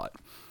overarching plot.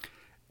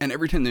 And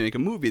every time they make a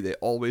movie, they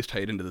always tie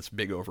it into this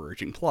big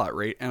overarching plot,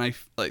 right? And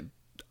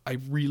I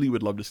really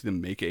would love to see them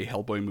make a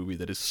Hellboy movie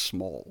that is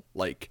small.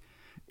 Like,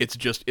 it's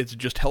just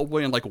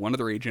Hellboy and like one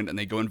other agent, and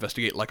they go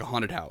investigate like a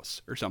haunted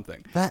house or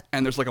something.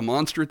 And there's like a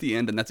monster at the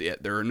end, and that's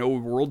it. There are no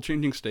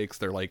world-changing stakes.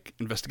 They're like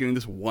investigating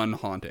this one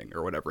haunting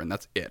or whatever, and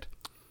that's it.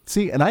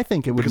 See, and I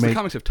think it would because the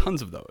comics have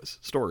tons of those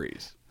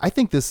stories. I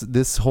think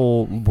this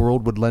whole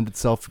world would lend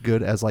itself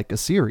good as like a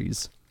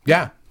series.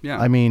 Yeah. Yeah.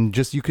 I mean,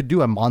 just you could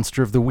do a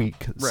Monster of the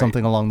Week,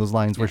 something along those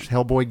lines, where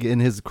Hellboy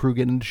and his crew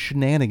get into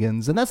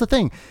shenanigans. And that's the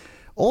thing.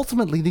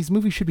 Ultimately, these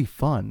movies should be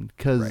fun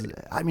because,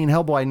 I mean,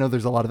 Hellboy, I know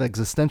there's a lot of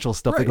existential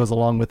stuff that goes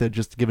along with it,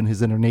 just given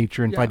his inner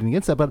nature and fighting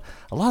against that. But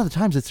a lot of the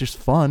times it's just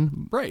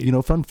fun,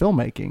 fun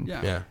filmmaking.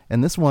 Yeah.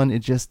 And this one,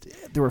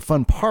 there were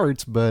fun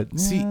parts, but...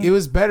 See, it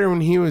was better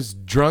when he was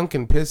drunk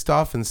and pissed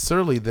off and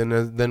surly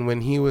than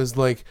when he was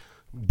like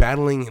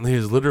battling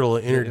his literal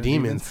inner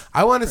demons.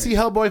 I want to see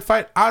Hellboy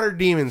fight outer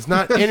demons,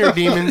 not inner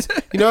demons.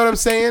 You know what I'm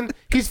saying?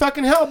 He's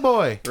fucking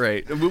Hellboy.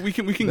 Right. We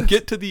can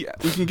get to the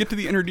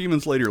inner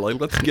demons later. Like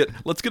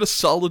let's get a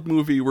solid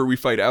movie where we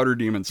fight outer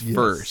demons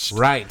first.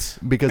 Right.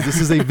 Because this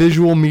is a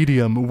visual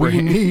medium.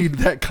 We need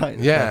that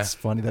kind. Yeah. That's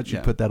funny. That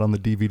should put that on the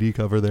DVD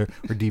cover there,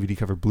 or DVD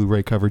cover,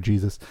 Blu-ray cover.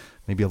 Jesus,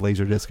 maybe a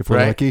laser disc if we're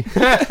lucky.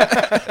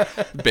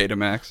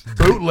 Betamax.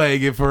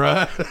 Bootleg it for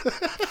us.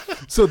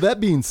 So that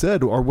being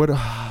said, or what?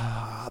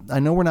 I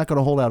know we're not going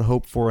to hold out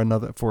hope for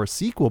a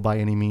sequel by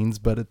any means,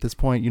 but at this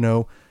point,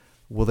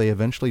 will they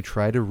eventually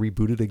try to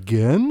reboot it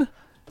again?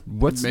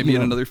 Maybe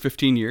in another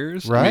 15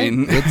 years, right? I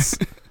mean,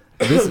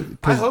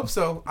 I hope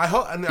so. I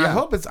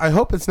hope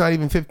it's not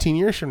even 15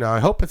 years from now. I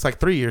hope it's like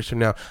 3 years from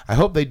now. I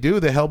hope they do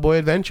the Hellboy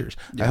Adventures.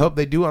 I hope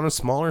they do on a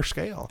smaller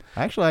scale.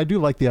 Actually, I do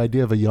like the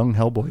idea of a young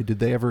Hellboy. Did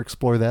they ever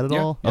explore that at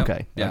all? Yeah.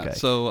 Okay. Yeah. Okay.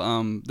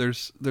 So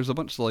there's a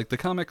bunch of like the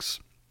comics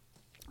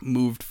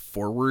moved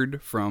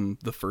forward from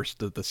the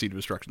Seed of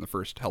Destruction, the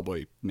first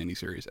Hellboy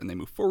miniseries, and they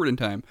moved forward in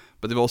time,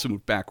 but they've also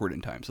moved backward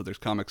in time. So there's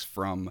comics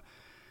from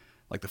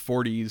like the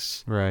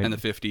 40s and the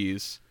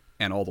 50s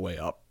and all the way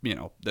up.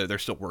 They're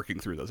still working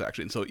through those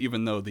actually. And so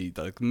even though the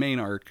main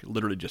arc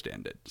literally just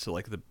ended, so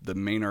like the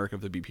main arc of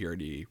the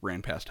BPRD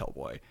ran past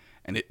Hellboy,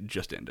 and it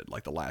just ended.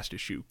 Like the last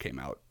issue came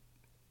out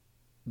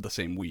the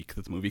same week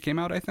that the movie came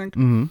out, I think.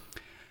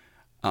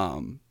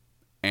 Mm-hmm.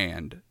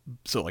 And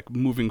so, like,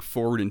 moving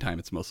forward in time,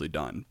 it's mostly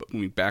done. But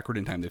moving backward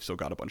in time, they've still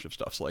got a bunch of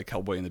stuff. So, like,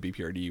 Hellboy and the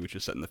BPRD, which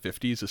is set in the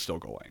 50s, is still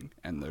going.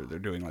 And they're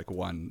doing, like,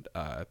 one...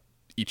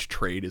 each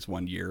trade is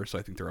 1 year. So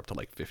I think they're up to,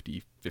 like,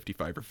 50,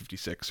 55, or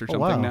 56 or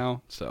something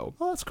now. So...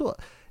 Oh, that's cool.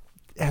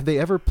 Have they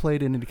ever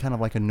played into kind of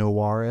like a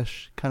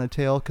noir-ish kind of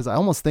tale? Because I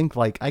almost think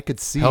like I could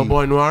see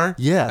Hellboy Noir.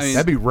 Yes, I mean,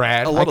 that'd be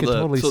rad. I could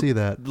totally see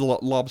that. The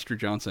Lobster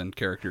Johnson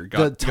character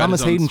got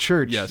Thomas his own, Hayden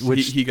Church. Yes,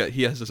 which he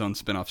has his own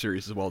spin-off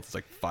series as well. It's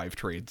like 5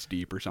 trades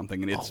deep or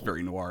something, and it's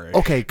very noir-ish.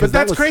 Okay, but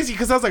that's crazy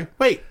because I was like,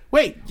 wait,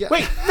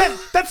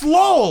 that's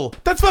Lowell.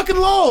 That's fucking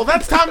Lowell.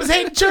 That's Thomas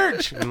Hayden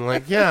Church. And I'm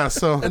like, yeah.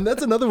 So and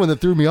that's another one that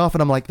threw me off,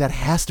 and I'm like, that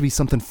has to be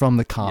something from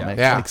the comic,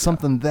 like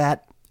something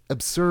that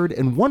absurd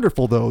and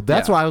wonderful. Though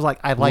that's why I was like,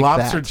 I like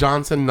Lobster that.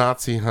 Johnson,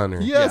 Nazi hunter.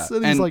 Yes,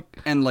 and he's like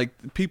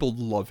people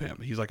love him.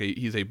 He's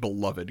a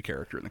beloved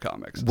character in the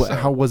comics.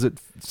 How was it?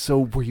 So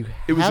were you?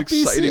 It was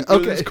happy exciting.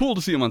 Okay. It was cool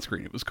to see him on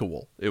screen. It was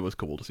cool.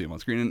 To see him on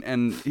screen,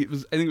 and it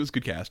was. I think it was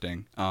good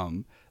casting.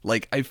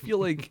 Like I feel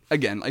like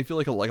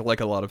like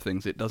a lot of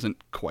things, it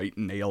doesn't quite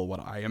nail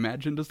what I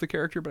imagined as the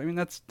character. But I mean,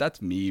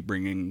 that's me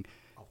bringing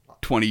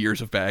 20 years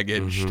of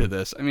baggage to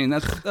this. I mean,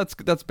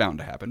 that's bound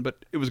to happen,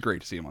 but it was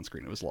great to see him on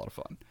screen. It was a lot of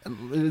fun.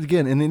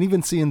 Again, and then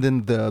even seeing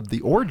then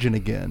the origin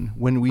again,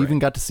 when we even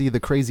got to see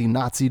the crazy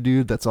Nazi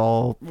dude that's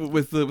all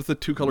with the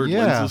two colored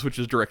lenses, which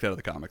is direct out of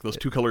the comic. Those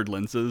two colored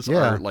lenses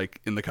are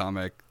like in the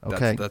comic.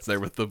 That's there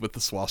with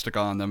the swastika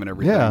on them and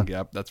everything. Yeah.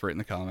 Yep, that's right in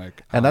the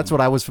comic. And that's what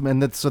I was from.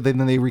 And so then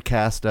they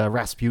recast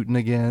Rasputin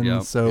again.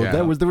 Yep. So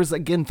there was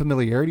again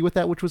familiarity with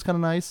that, which was kind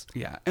of nice.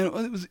 Yeah, and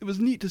it was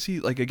neat to see.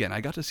 Like again, I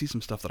got to see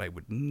some stuff that I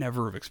would never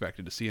have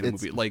expected to see in a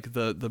movie, like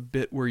the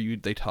bit where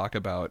they talk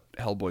about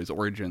Hellboy's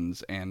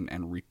origins and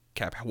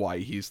recap why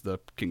he's the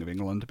King of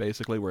England,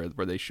 basically, where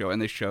they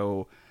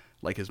show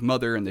like his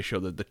mother, and they show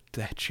the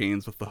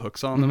chains with the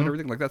hooks on them and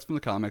everything. Like that's from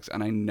the comics,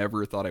 and I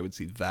never thought I would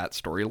see that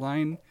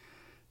storyline.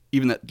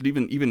 Even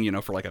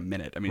for like a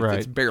minute. I mean,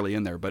 it's barely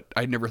in there, but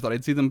I never thought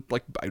I'd see them.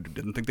 Like, I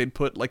didn't think they'd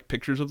put like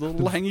pictures of the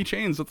little hangy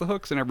chains with the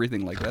hooks and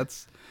everything. Like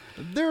that's.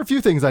 There are a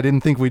few things I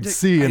didn't think we'd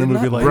see in a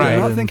movie like that. I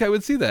didn't think I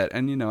would see that,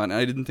 and and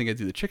I didn't think I'd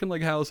see the chicken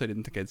leg house. I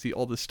didn't think I'd see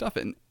all this stuff,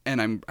 and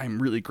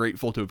I'm really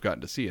grateful to have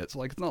gotten to see it. So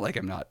like, it's not like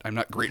I'm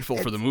not grateful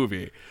for the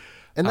movie.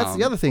 And that's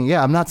the other thing.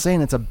 Yeah, I'm not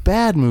saying it's a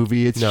bad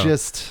movie. It's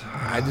just...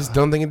 I just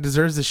don't think it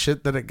deserves the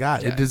shit that it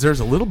got. It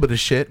deserves a little bit of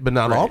shit, but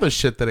not all the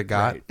shit that it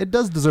got. It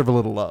does deserve a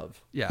little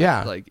love.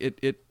 Yeah.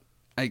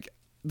 Like,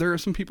 there are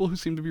some people who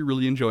seem to be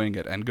really enjoying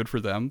it, and good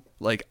for them.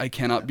 Like, I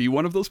cannot be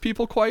one of those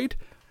people quite,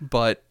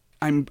 but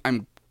I'm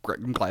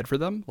glad for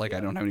them. Like, I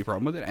don't have any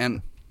problem with it.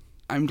 And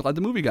I'm glad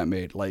the movie got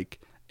made. Like,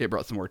 it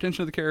brought some more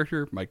attention to the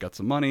character. Mike got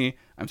some money.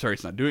 I'm sorry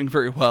it's not doing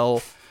very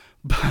well,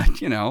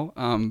 but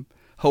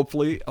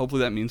hopefully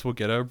that means we'll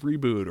get a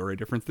reboot or a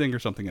different thing or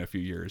something in a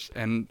few years.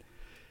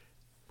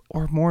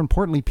 Or more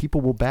importantly,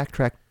 people will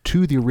backtrack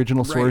to the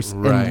original source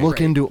Right. and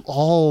look into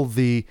all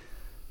the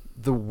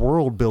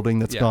world building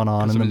that's gone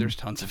on. 'cause, And there's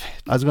tons of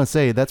it. I was going to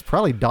say that's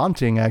probably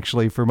daunting,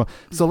 actually.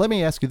 So let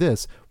me ask you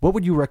this: what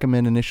would you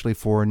recommend initially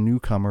for a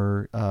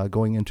newcomer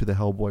going into the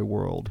Hellboy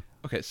world?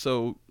 Okay,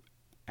 so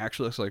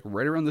actually it's like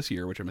right around this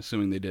year, which I'm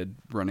assuming they did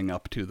running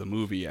up to the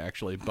movie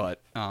actually,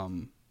 but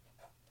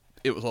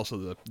it was also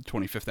the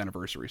 25th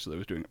anniversary, so they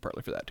was doing it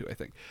partly for that too, I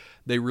think.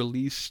 They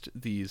released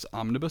these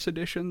omnibus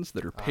editions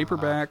that are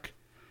paperback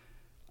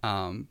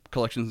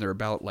collections. They're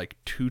about like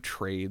 2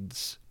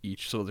 trades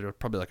each, so they're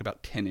probably like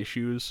about 10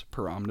 issues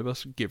per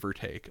omnibus, give or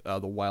take. The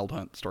Wild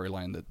Hunt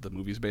storyline that the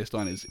movie's based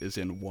on is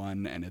in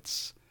 1, and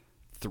it's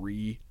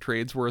 3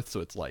 trades worth, so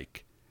it's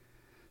like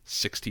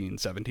 16,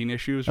 17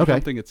 issues or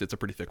something. It's a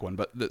pretty thick one.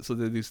 But so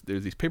there's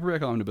these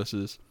paperback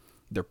omnibuses.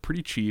 They're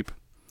pretty cheap,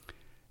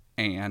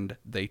 and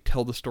they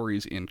tell the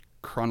stories in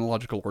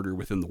chronological order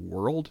within the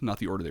world, not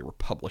the order they were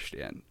published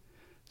in.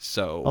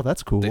 So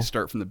that's cool. They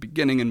start from the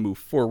beginning and move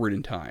forward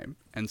in time.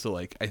 And so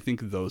like I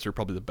think those are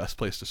probably the best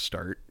place to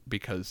start,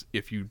 because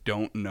if you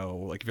don't know,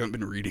 like if you haven't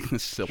been reading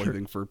this silly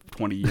thing for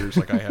 20 years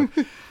like I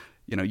have,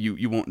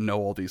 you won't know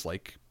all these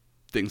like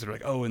things that are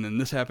like, oh, and then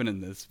this happened,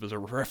 and this was a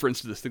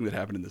reference to this thing that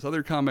happened in this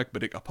other comic,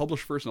 but it got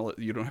published first, and all that.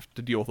 You don't have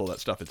to deal with all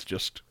that stuff. It's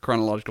just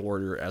chronological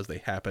order as they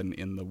happen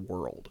in the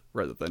world,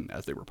 rather than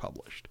as they were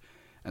published.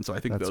 And so I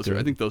think those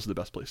are the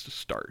best place to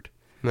start.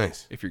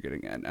 Nice. If you're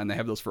getting in, and they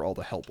have those for all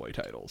the Hellboy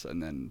titles,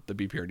 and then the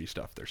BPRD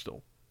stuff they're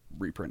still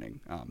reprinting.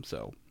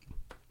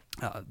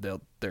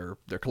 They're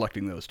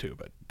collecting those too,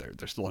 but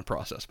they're still in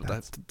process.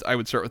 But I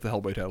would start with the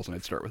Hellboy titles, and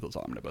I'd start with those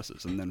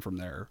omnibuses, and then from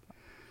there,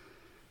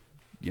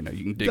 you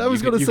can dig.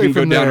 You can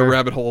go down a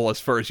rabbit hole as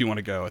far as you want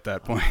to go at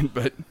that point.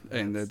 But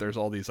there's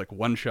all these like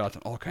one shots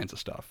and all kinds of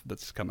stuff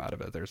that's come out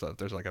of it. There's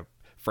like a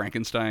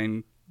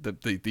Frankenstein,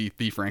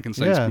 the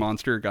Frankenstein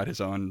monster got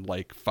his own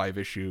like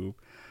 5-issue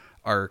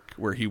arc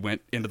where he went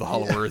into the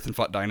Hollow Earth and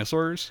fought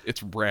dinosaurs.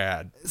 It's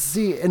rad.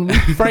 See, and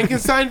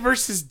Frankenstein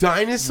versus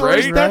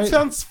dinosaurs. Right? That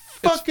sounds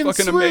fucking it's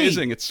fucking sweet.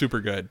 amazing. It's super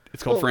good.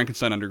 It's called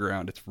Frankenstein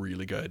Underground. It's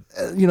really good.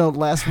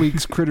 Last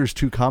week's Critters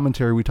 2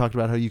 commentary, we talked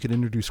about how you could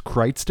introduce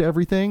Kreitz to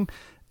everything.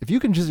 If you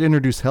can just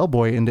introduce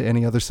Hellboy into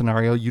any other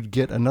scenario, you'd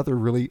get another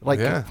really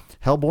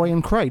Hellboy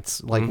and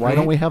Kreitz. Like, why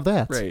don't we have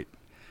that? Right.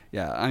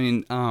 Yeah. I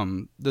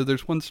mean,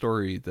 there's one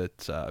story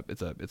that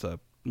it's a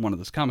one of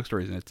those comic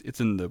stories, and it's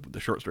in the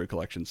short story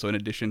collection. So in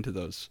addition to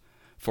those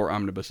 4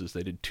 omnibuses,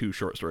 they did 2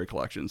 short story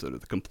collections that are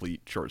the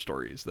complete short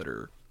stories that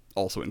are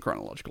also in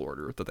chronological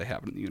order that they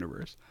have in the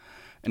universe.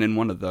 And in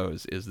one of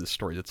those is this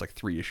story that's like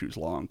 3 issues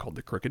long called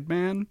The Crooked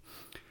Man,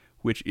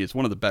 which is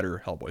one of the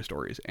better Hellboy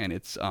stories. And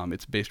it's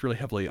based really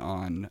heavily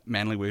on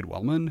Manly Wade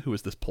Wellman, who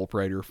was this pulp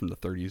writer from the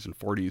 30s and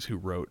 40s who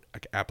wrote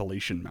like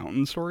Appalachian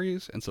Mountain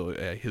stories. And so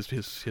his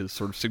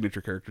sort of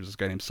signature character is this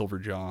guy named Silver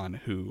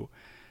John, who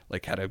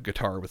like had a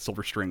guitar with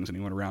silver strings, and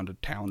he went around to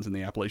towns in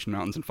the Appalachian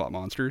Mountains and fought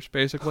monsters,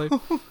 basically.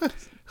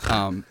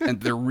 And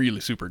they're really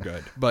super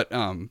good. But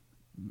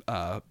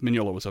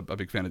Mignola was a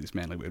big fan of these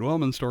Manly Wade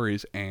Wellman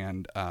stories,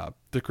 and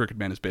The Crooked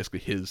Man is basically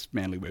his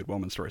Manly Wade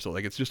Wellman story. So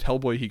like it's just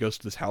Hellboy. He goes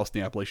to this house in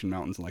the Appalachian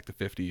Mountains in like the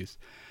 50s,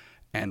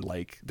 and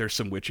like there's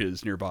some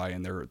witches nearby,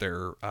 and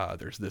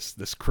there's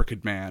this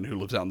crooked man who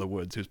lives out in the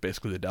woods who's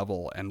basically the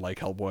devil, and like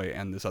Hellboy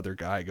and this other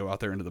guy go out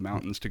there into the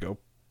mountains to go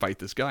fight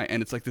this guy.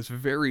 And it's like this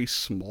very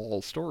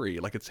small story,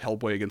 like it's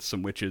Hellboy against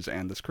some witches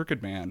and this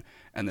crooked man,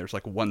 and there's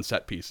like one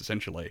set piece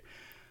essentially.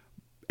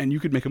 And you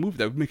could make a movie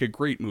that would make a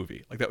great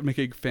movie. Like that would make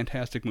a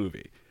fantastic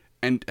movie.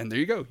 And there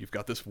you go. You've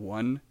got this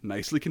one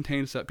nicely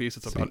contained set piece.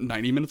 It's about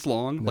 90 minutes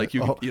long. Like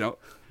you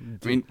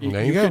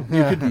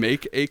could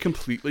make a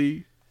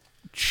completely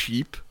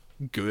cheap,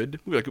 good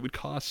movie. Like it would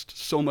cost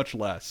so much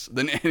less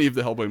than any of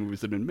the Hellboy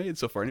movies that have been made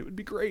so far, and it would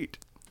be great.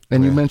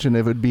 And you mentioned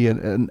it would be a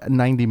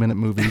 90-minute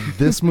movie.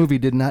 This movie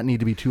did not need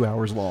to be 2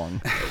 hours long.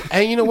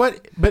 And you know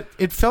what? But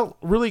it felt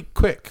really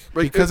quick,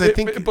 because I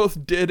think it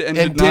both did and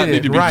did not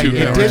need to be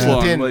 2 hours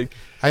long. Like,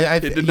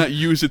 it did not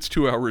use its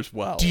 2 hours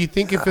well. Do you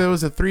think if it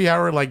was a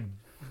 3-hour like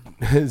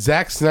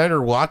Zack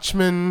Snyder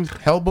Watchmen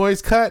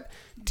Hellboy's cut,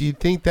 do you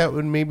think that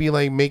would maybe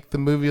like make the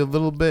movie a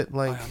little bit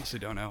like? I honestly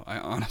don't know. I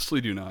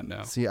honestly do not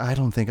know. See, I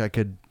don't think I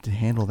could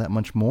handle that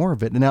much more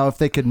of it. Now, if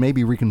they could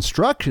maybe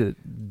reconstruct it,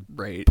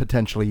 right?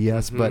 Potentially,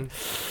 yes, but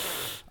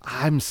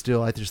I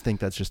just think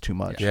that's just too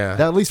much. Yeah,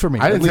 at least for me.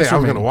 I didn't say I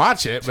was going to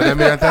watch it, but I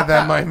mean, I thought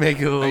that might make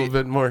it a little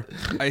bit more.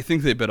 I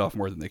think they bit off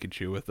more than they could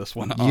chew with this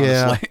one. Honestly.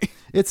 Yeah,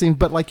 it seems.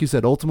 But like you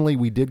said, ultimately,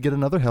 we did get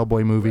another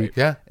Hellboy movie. Right.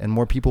 Yeah, and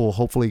more people will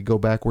hopefully go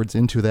backwards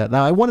into that.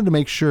 Now, I wanted to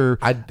make sure,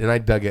 I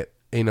dug it.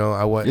 you know,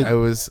 I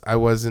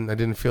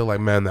didn't feel like,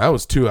 man, that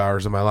was 2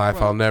 hours of my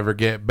life I'll never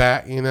get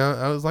back. You know,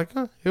 I was like,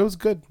 it was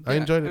good. I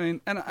enjoyed it. I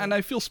mean, and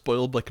I feel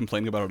spoiled like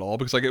complaining about it all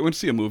because like I went to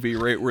see a movie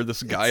right where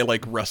this guy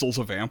like wrestles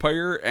a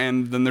vampire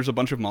and then there's a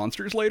bunch of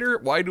monsters later.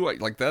 Why do I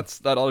like that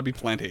ought to be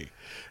plenty.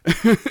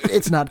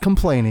 It's not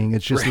complaining.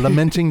 It's just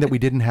lamenting that we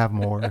didn't have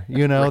more.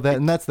 You know that,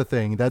 and that's the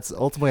thing. That's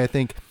ultimately, I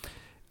think,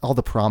 all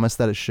the promise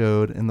that it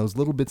showed and those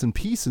little bits and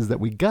pieces that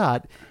we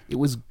got. It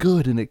was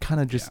good, and it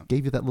kind of just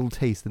gave you that little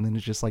taste, and then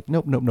it's just like,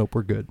 nope,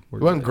 we're good.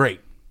 It wasn't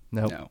great.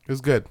 Nope. No. It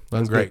was good. It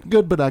was great.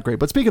 Good, but not great.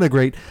 But speaking of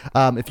great,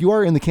 if you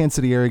are in the Kansas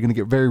City area, going to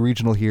get very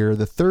regional here,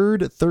 the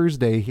third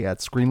Thursday at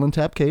Screenland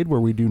Tapcade, where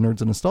we do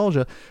Nerds and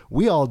Nostalgia,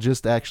 we all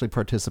just actually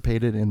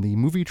participated in the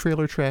movie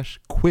trailer trash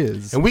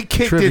quiz. And we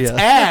kicked trivia. its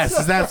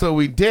ass. That's what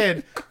we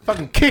did.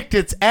 Fucking kicked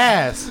its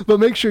ass. But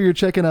make sure you're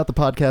checking out the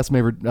podcast,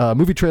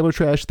 Movie Trailer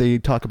Trash. They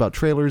talk about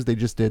trailers. They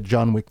just did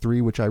John Wick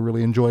 3, which I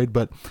really enjoyed.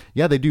 But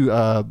yeah, they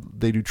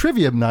do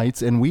trivia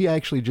nights, and we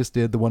actually just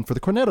did the one for the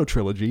Cornetto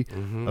trilogy,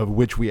 of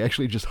which we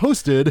actually just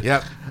hosted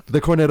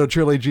the Cornetto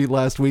trilogy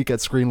last week at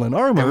Screenland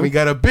Armor. And we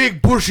got a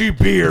big bushy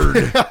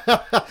beard.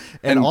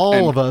 and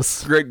all of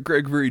us.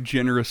 Greg very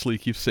generously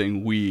keeps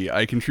saying we.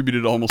 I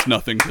contributed almost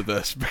nothing to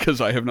this because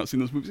I have not seen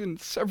those movies in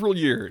several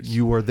years.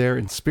 You were there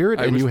in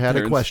spirit, and you had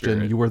a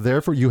question. You were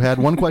there you had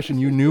one question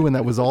you knew, and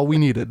that was all we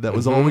needed. That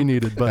was all we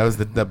needed. But that was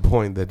the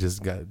point that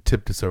just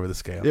tipped us over the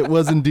scale. It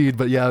was indeed.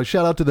 But yeah,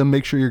 shout out to them.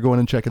 Make sure you're going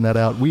and checking that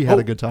out. We had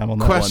a good time on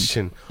that one.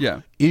 Question.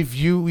 Yeah.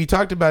 We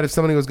talked about if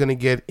somebody was going to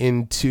get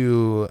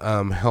into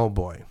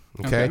Hellboy.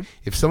 Okay?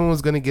 If someone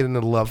was going to get into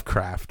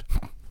Lovecraft,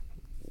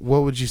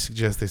 what would you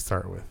suggest they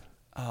start with?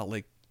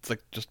 It's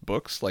like just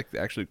books, like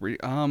actually read.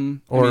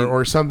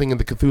 Or something in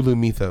the Cthulhu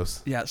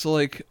mythos. Yeah, so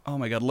like, oh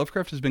my god,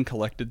 Lovecraft has been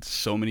collected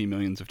so many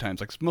millions of times.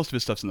 Like most of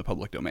his stuff's in the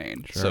public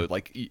domain. Sure. So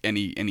like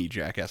any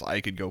jackass,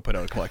 I could go put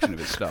out a collection of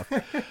his stuff.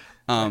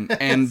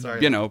 And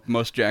you know,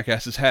 most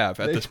jackasses have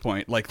at this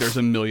point. Like there's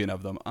a million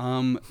of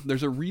them.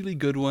 There's a really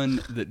good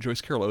one that Joyce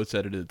Carol Oates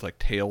edited. It's like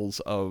Tales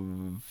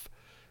of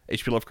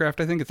H.P.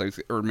 Lovecraft, I think it's like,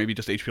 or maybe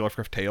just H.P.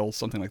 Lovecraft Tales,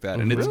 something like that.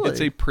 And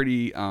it's a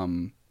pretty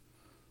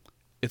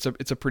it's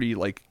a pretty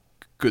like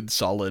good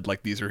solid,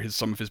 like these are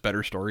some of his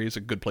better stories,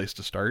 a good place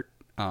to start.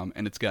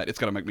 And it's got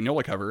a Mike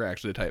Mignola cover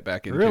actually to tie it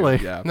back into. Really?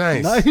 Yeah.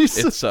 Nice.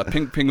 It's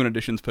Penguin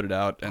Editions put it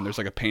out, and there's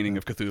like a painting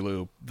of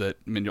Cthulhu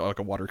that Mignola, like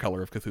a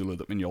watercolor of Cthulhu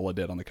that Mignola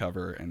did on the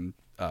cover, and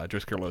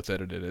Joyce Carol Oates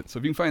edited it. So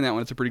if you can find that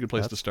one, it's a pretty good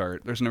place to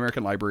start. There's an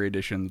American Library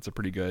edition that's a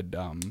pretty good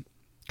kind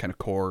of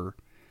core,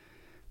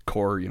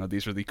 you know,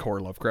 these are the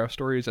core Lovecraft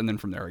stories, and then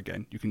from there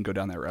again you can go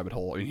down that rabbit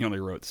hole. I mean, he only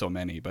wrote so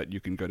many, but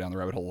you can go down the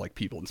rabbit hole like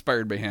people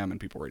inspired by him and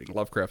people reading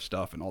Lovecraft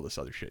stuff and all this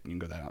other shit, and you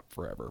can go that out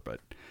forever. But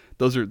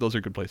those are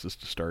good places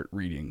to start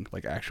reading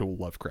like actual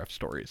Lovecraft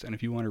stories. And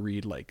if you want to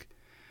read like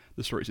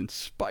the stories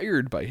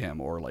inspired by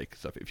him, or like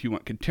stuff, if you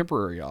want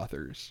contemporary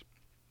authors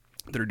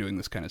that are doing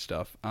this kind of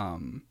stuff,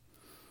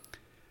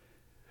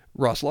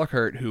 Ross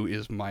Lockhart, who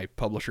is my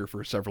publisher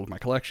for several of my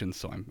collections,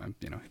 so I'm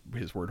you know,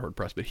 his Word Horde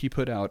Press, but he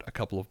put out a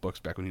couple of books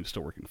back when he was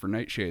still working for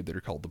Nightshade that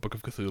are called The Book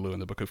of Cthulhu and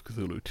The Book of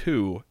Cthulhu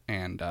 2,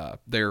 and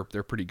they're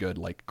pretty good,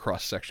 like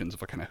cross sections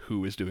of kind of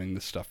who is doing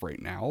this stuff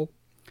right now,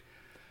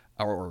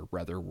 or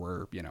rather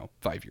were, you know,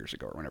 5 years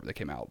ago or whenever they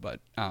came out. But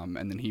and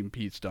then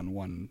he's done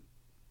one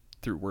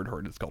through Word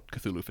Horde. It's called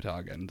Cthulhu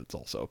Fataga, and it's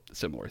also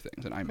similar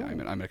things. And I'm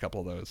in a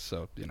couple of those,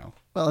 so you know.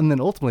 Well, and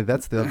then ultimately,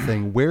 that's the other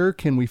thing. Where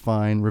can we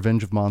find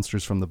Revenge of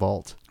Monsters from the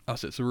Vault?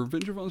 So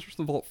Revenge of Monsters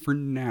from the Vault for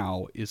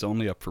now is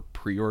only up for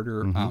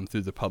pre-order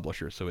through the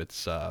publisher. So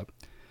it's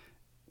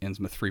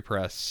Innsmouth Free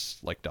Press,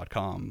 like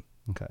 .com,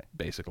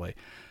 basically.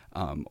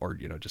 Or,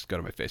 you know, just go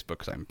to my Facebook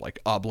because I'm like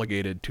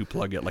obligated to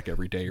plug it like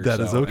every day or that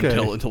so is okay.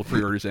 until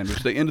pre-orders end, which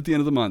they end at the end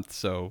of the month.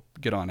 So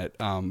get on it.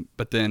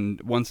 But then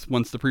once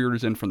the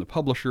pre-orders in from the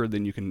publisher,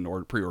 then you can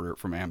pre-order it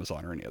from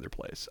Amazon or any other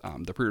place.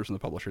 The pre-orders from the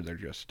publisher, they're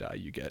just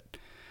you get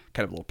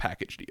kind of little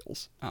package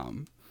deals.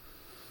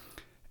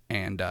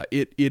 And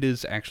it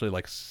is actually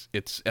like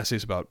it's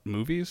essays about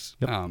movies.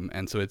 Yep.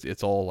 And so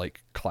it's all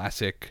like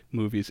classic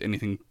movies,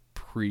 anything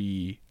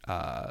pre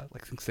I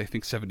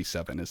think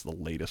 77 is the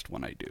latest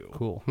one I do.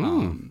 Cool.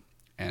 And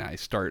I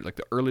start like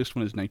the earliest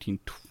one is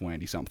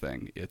 1920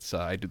 something. It's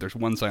there's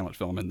one silent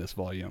film in this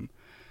volume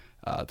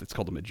that's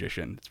called The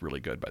Magician. It's really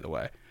good, by the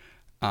way.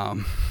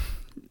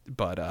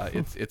 But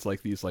it's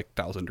like these like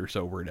 1,000 or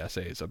so word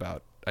essays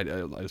about I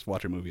just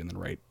watch a movie and then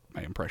write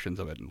my impressions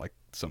of it and like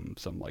some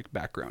like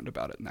background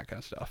about it and that kind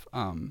of stuff.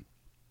 And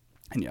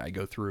yeah, I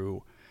go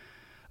through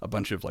a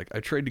bunch of like,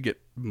 I tried to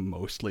get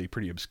mostly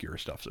pretty obscure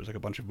stuff. So there's like a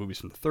bunch of movies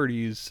from the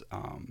 30s.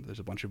 There's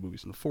a bunch of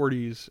movies from the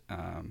 40s.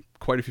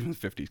 Quite a few from the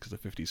 50s because the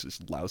 50s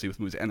is lousy with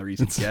movies, and they're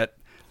easy to get.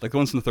 Like the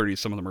ones from the 30s,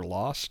 some of them are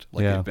lost.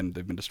 Like they've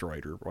been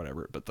destroyed or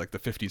whatever. But like the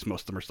 50s,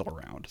 most of them are still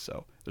around.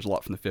 So there's a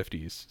lot from the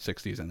 50s,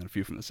 60s, and then a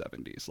few from the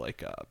 70s.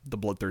 Like the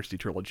Bloodthirsty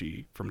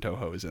trilogy from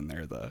Toho is in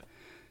there. The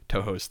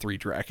Toho's 3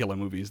 Dracula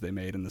movies they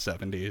made in the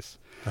 70s.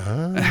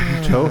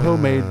 Toho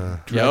made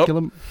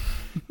Dracula. Yep.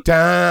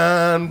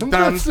 Dun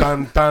dun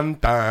dun dun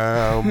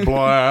dun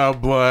blah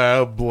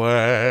blah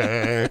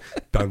blah.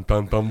 Dun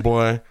dun dun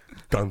boy.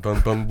 Dun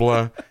dun dun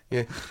boy.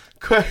 Yeah.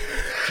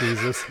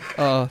 Jesus.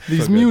 So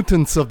These good.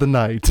 mutants of the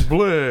night.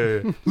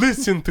 Boy.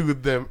 Listen to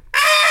them.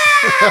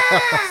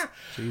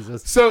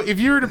 Jesus. So, if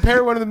you were to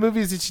pair one of the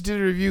movies that you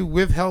did a review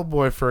with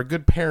Hellboy for a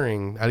good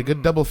pairing, a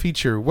good double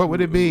feature, what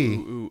would it be?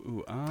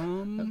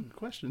 Good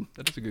question.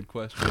 That is a good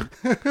question.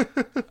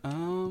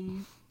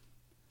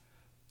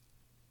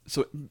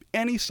 So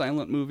any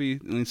silent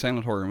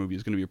horror movie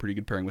is going to be a pretty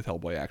good pairing with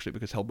Hellboy, actually,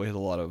 because Hellboy has a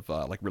lot of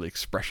like really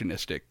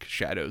expressionistic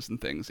shadows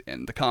and things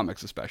in the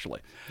comics,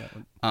 especially.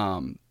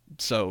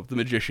 So The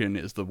Magician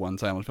is the one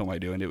silent film I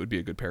do, and it would be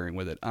a good pairing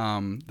with it.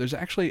 There's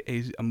actually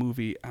a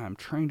movie. I'm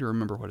trying to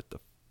remember what the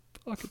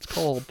fuck it's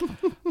called.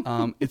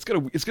 It's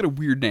got a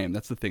weird name.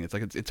 That's the thing.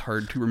 It's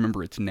hard to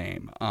remember its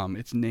name.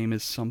 Its name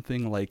is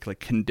something like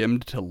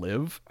Condemned to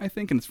Live, I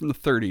think, and it's from the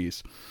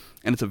 30s,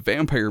 and it's a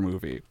vampire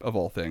movie of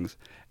all things.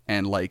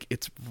 And like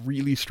it's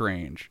really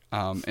strange,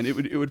 and it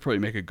would probably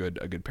make a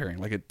good pairing.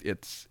 Like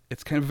it's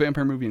kind of a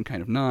vampire movie and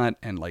kind of not,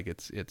 and like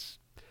it's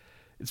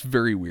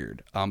very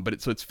weird. But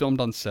it's filmed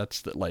on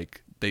sets that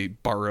like they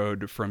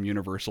borrowed from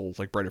Universal's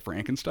like Bride of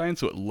Frankenstein,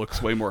 so it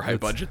looks way more high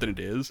budget than it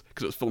is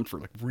because it was filmed for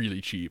like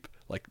really cheap.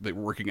 Like they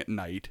were working at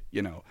night,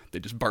 they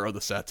just borrow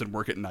the sets and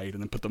work at night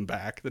and then put them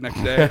back the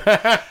next day.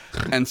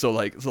 And so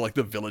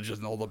the villages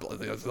and all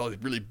the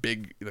really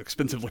big,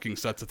 expensive looking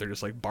sets that they're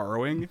just like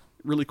borrowing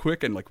really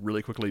quick and like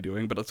really quickly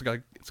doing. But it's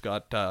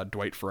got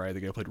Dwight Frye, the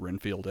guy who played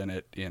Renfield, in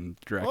it in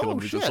Dracula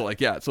movies. Shit. So like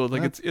so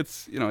like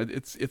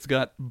it's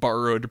got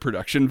borrowed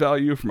production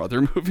value from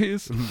other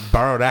movies,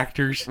 Borrowed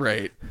actors.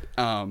 right?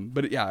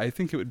 But yeah, I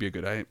think it would be a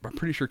good. I'm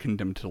pretty sure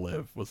Condemned to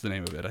Live was the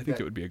name of it. I think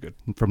it would be a good.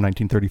 From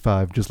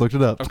 1935. Just looked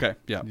it up. Okay,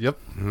 yeah. Yep.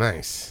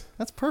 Nice.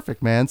 That's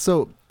perfect, man.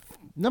 So,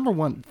 number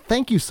one,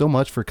 thank you so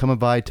much for coming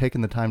by,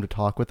 taking the time to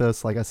talk with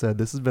us. Like I said,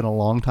 this has been a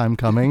long time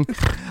coming.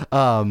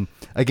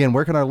 Again,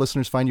 where can our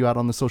listeners find you out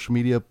on the social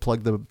media?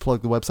 Plug the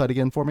website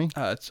again for me.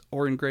 It's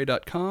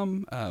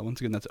orringrey.com.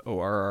 Once again, that's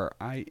ORRINGREY.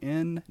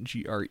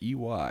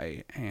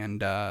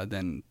 And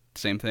then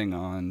same thing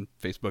on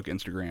Facebook,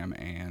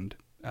 Instagram, and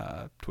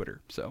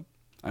Twitter. So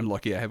I'm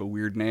lucky I have a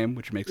weird name,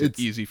 which makes it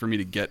easy for me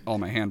to get all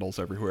my handles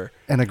everywhere.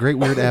 And a great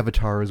weird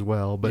avatar as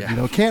well. But,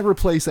 Yeah. can't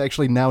replace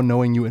actually now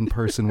knowing you in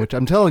person, which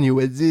I'm telling you,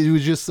 it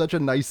was just such a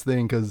nice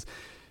thing because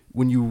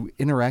when you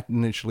interact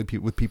initially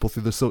with people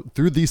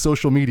through these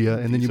social media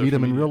and then you meet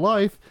them in real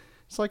life,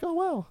 it's like, oh,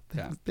 wow,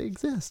 they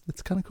exist.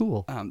 It's kind of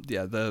cool.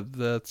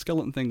 The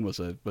skeleton thing was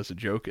a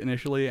joke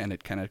initially, and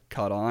it kind of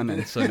caught on,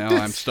 and so now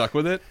I'm stuck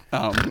with it.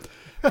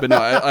 But no,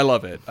 I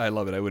love it. I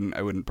love it. I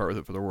wouldn't part with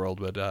it for the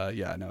world. But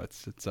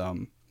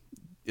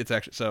it's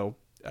actually, so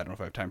I don't know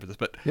if I have time for this,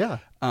 but Yeah.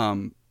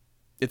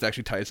 it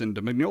actually ties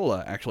into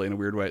Mignola actually in a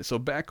weird way. So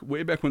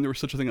way back when there was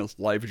such a thing as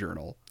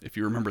LiveJournal, if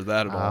you remember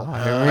that at all, I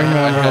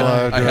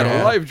had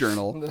a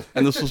LiveJournal,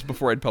 and this was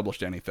before I'd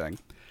published anything.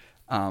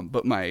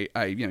 But you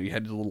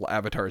had the little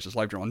avatars as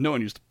LiveJournal. No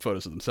one used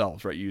photos of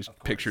themselves, right? You used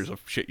pictures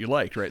of shit you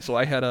liked, right? So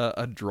I had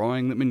a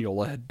drawing that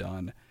Mignola had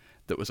done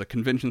that was a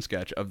convention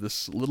sketch of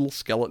this little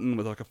skeleton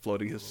with like a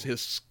floating his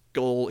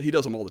skull. He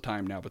does them all the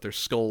time now, but their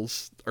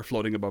skulls are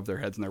floating above their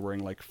heads and they're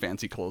wearing like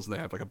fancy clothes and they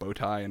have like a bow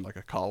tie and like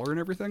a collar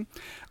and everything.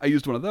 I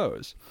used one of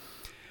those.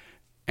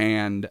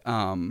 And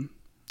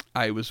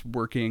I was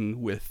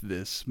working with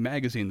this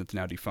magazine that's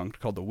now defunct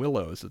called The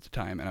Willows at the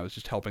time, and I was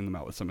just helping them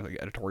out with some of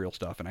the editorial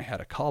stuff, and I had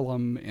a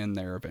column in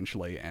there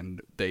eventually,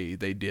 and they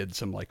did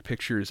some like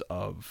pictures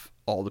of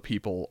all the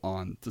people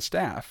on the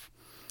staff,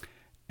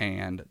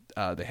 and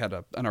they had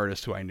an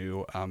artist who I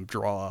knew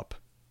draw up,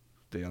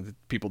 the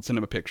people would send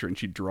him a picture and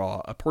she'd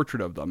draw a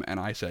portrait of them, and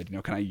I said,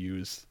 can I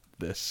use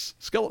this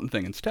skeleton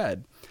thing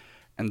instead?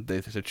 And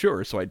they said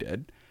sure, so I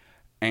did.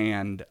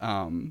 And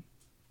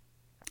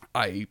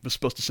I was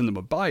supposed to send them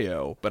a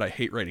bio, but I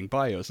hate writing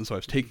bios, and so I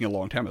was taking a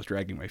long time. I was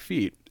dragging my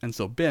feet. And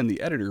so Ben,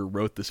 the editor,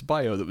 wrote this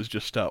bio that was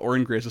just,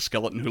 Orin Gray's a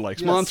skeleton who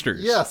likes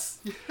monsters. Yes.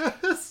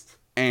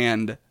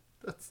 And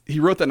he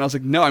wrote that, and I was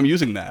like, no, I'm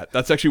using that.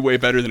 That's actually way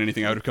better than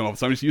anything I would have come up with,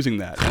 so I'm just using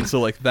that. And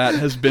so, that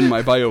has been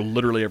my bio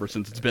literally ever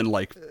since. It's been,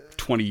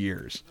 20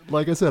 years.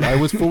 Like I said, I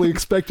was fully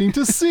expecting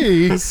to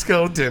see.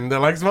 Skeleton that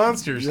likes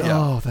monsters. Yeah.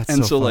 Oh, that's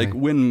and so funny.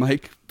 when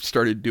Mike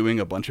started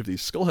doing a bunch of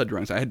these skullhead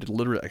drawings, I had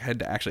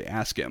to actually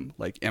ask him,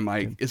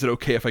 is it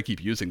okay if I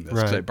keep using this?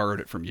 Because I borrowed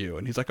it from you.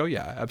 And he's like, oh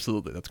yeah,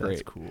 absolutely. That's great.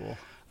 That's cool.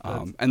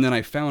 And then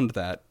I found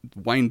that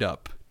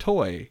wind-up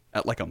toy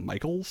at a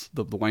Michael's,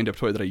 the wind-up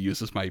toy that I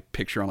use as my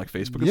picture on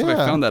Facebook. And so I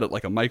found that at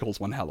a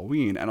Michael's one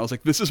Halloween, and I was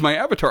like, this is my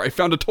avatar. I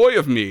found a toy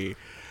of me.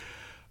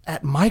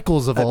 At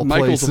Michael's of all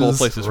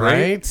places,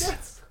 right?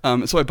 Yes.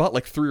 So I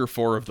bought 3 or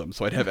 4 of them,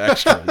 so I'd have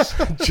extras.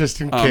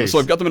 Just in case. So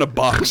I've got them in a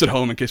box at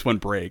home in case one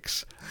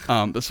breaks.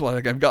 That's why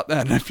I've got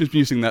that, and I've just been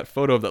using that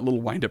photo of that little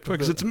wind-up toy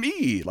because it's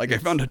me. I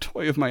found a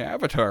toy of my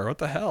avatar. What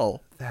the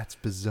hell? That's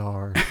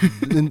bizarre.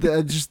 And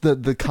just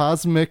the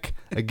cosmic,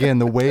 again,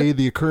 the way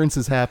the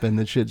occurrences happen,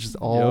 that shit just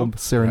all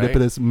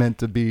serendipitous, meant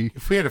to be.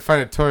 If we had to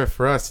find a toy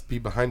for us, it'd be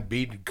behind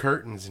beaded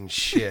curtains and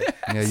shit.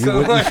 Yeah,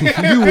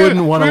 you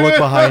wouldn't want to look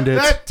behind it.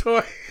 That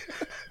toy.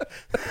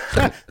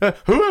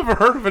 Who ever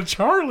heard of a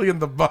Charlie in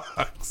the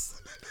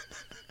Box?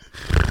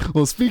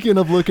 Well, speaking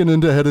of looking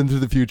ahead into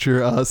the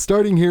future,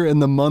 starting here in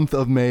the month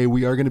of May,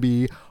 we are going to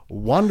be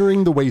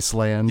wandering the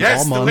wasteland Yes,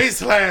 all the month.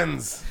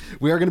 Wastelands.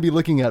 We are going to be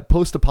looking at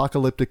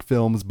post-apocalyptic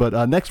films,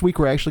 but next week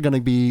we're actually going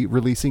to be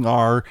releasing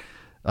our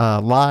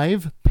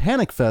live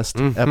Panic Fest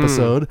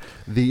episode,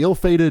 the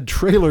ill-fated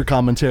trailer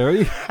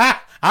commentary.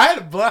 I had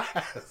a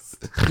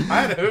blast.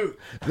 I had a hoot.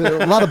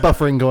 A lot of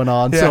buffering going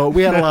on, so Yeah.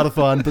 we had a lot of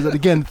fun. But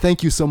again,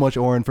 thank you so much,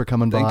 Oren, for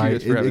coming Thank by. you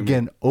for having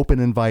Again, open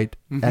invite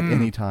at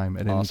any time,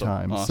 Awesome. any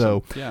time. Awesome.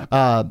 So,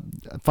 Yeah.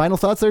 final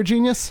thoughts there,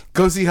 genius?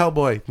 Go see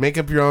Hellboy. Make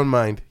up your own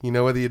mind. You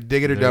know, whether you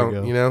dig it or There you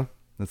don't. go. You know.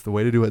 That's the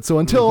way to do it. So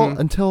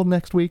until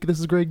next week, this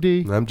is Greg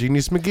D, I'm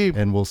Genius McGee.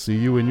 and we'll see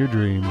you in your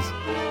dreams.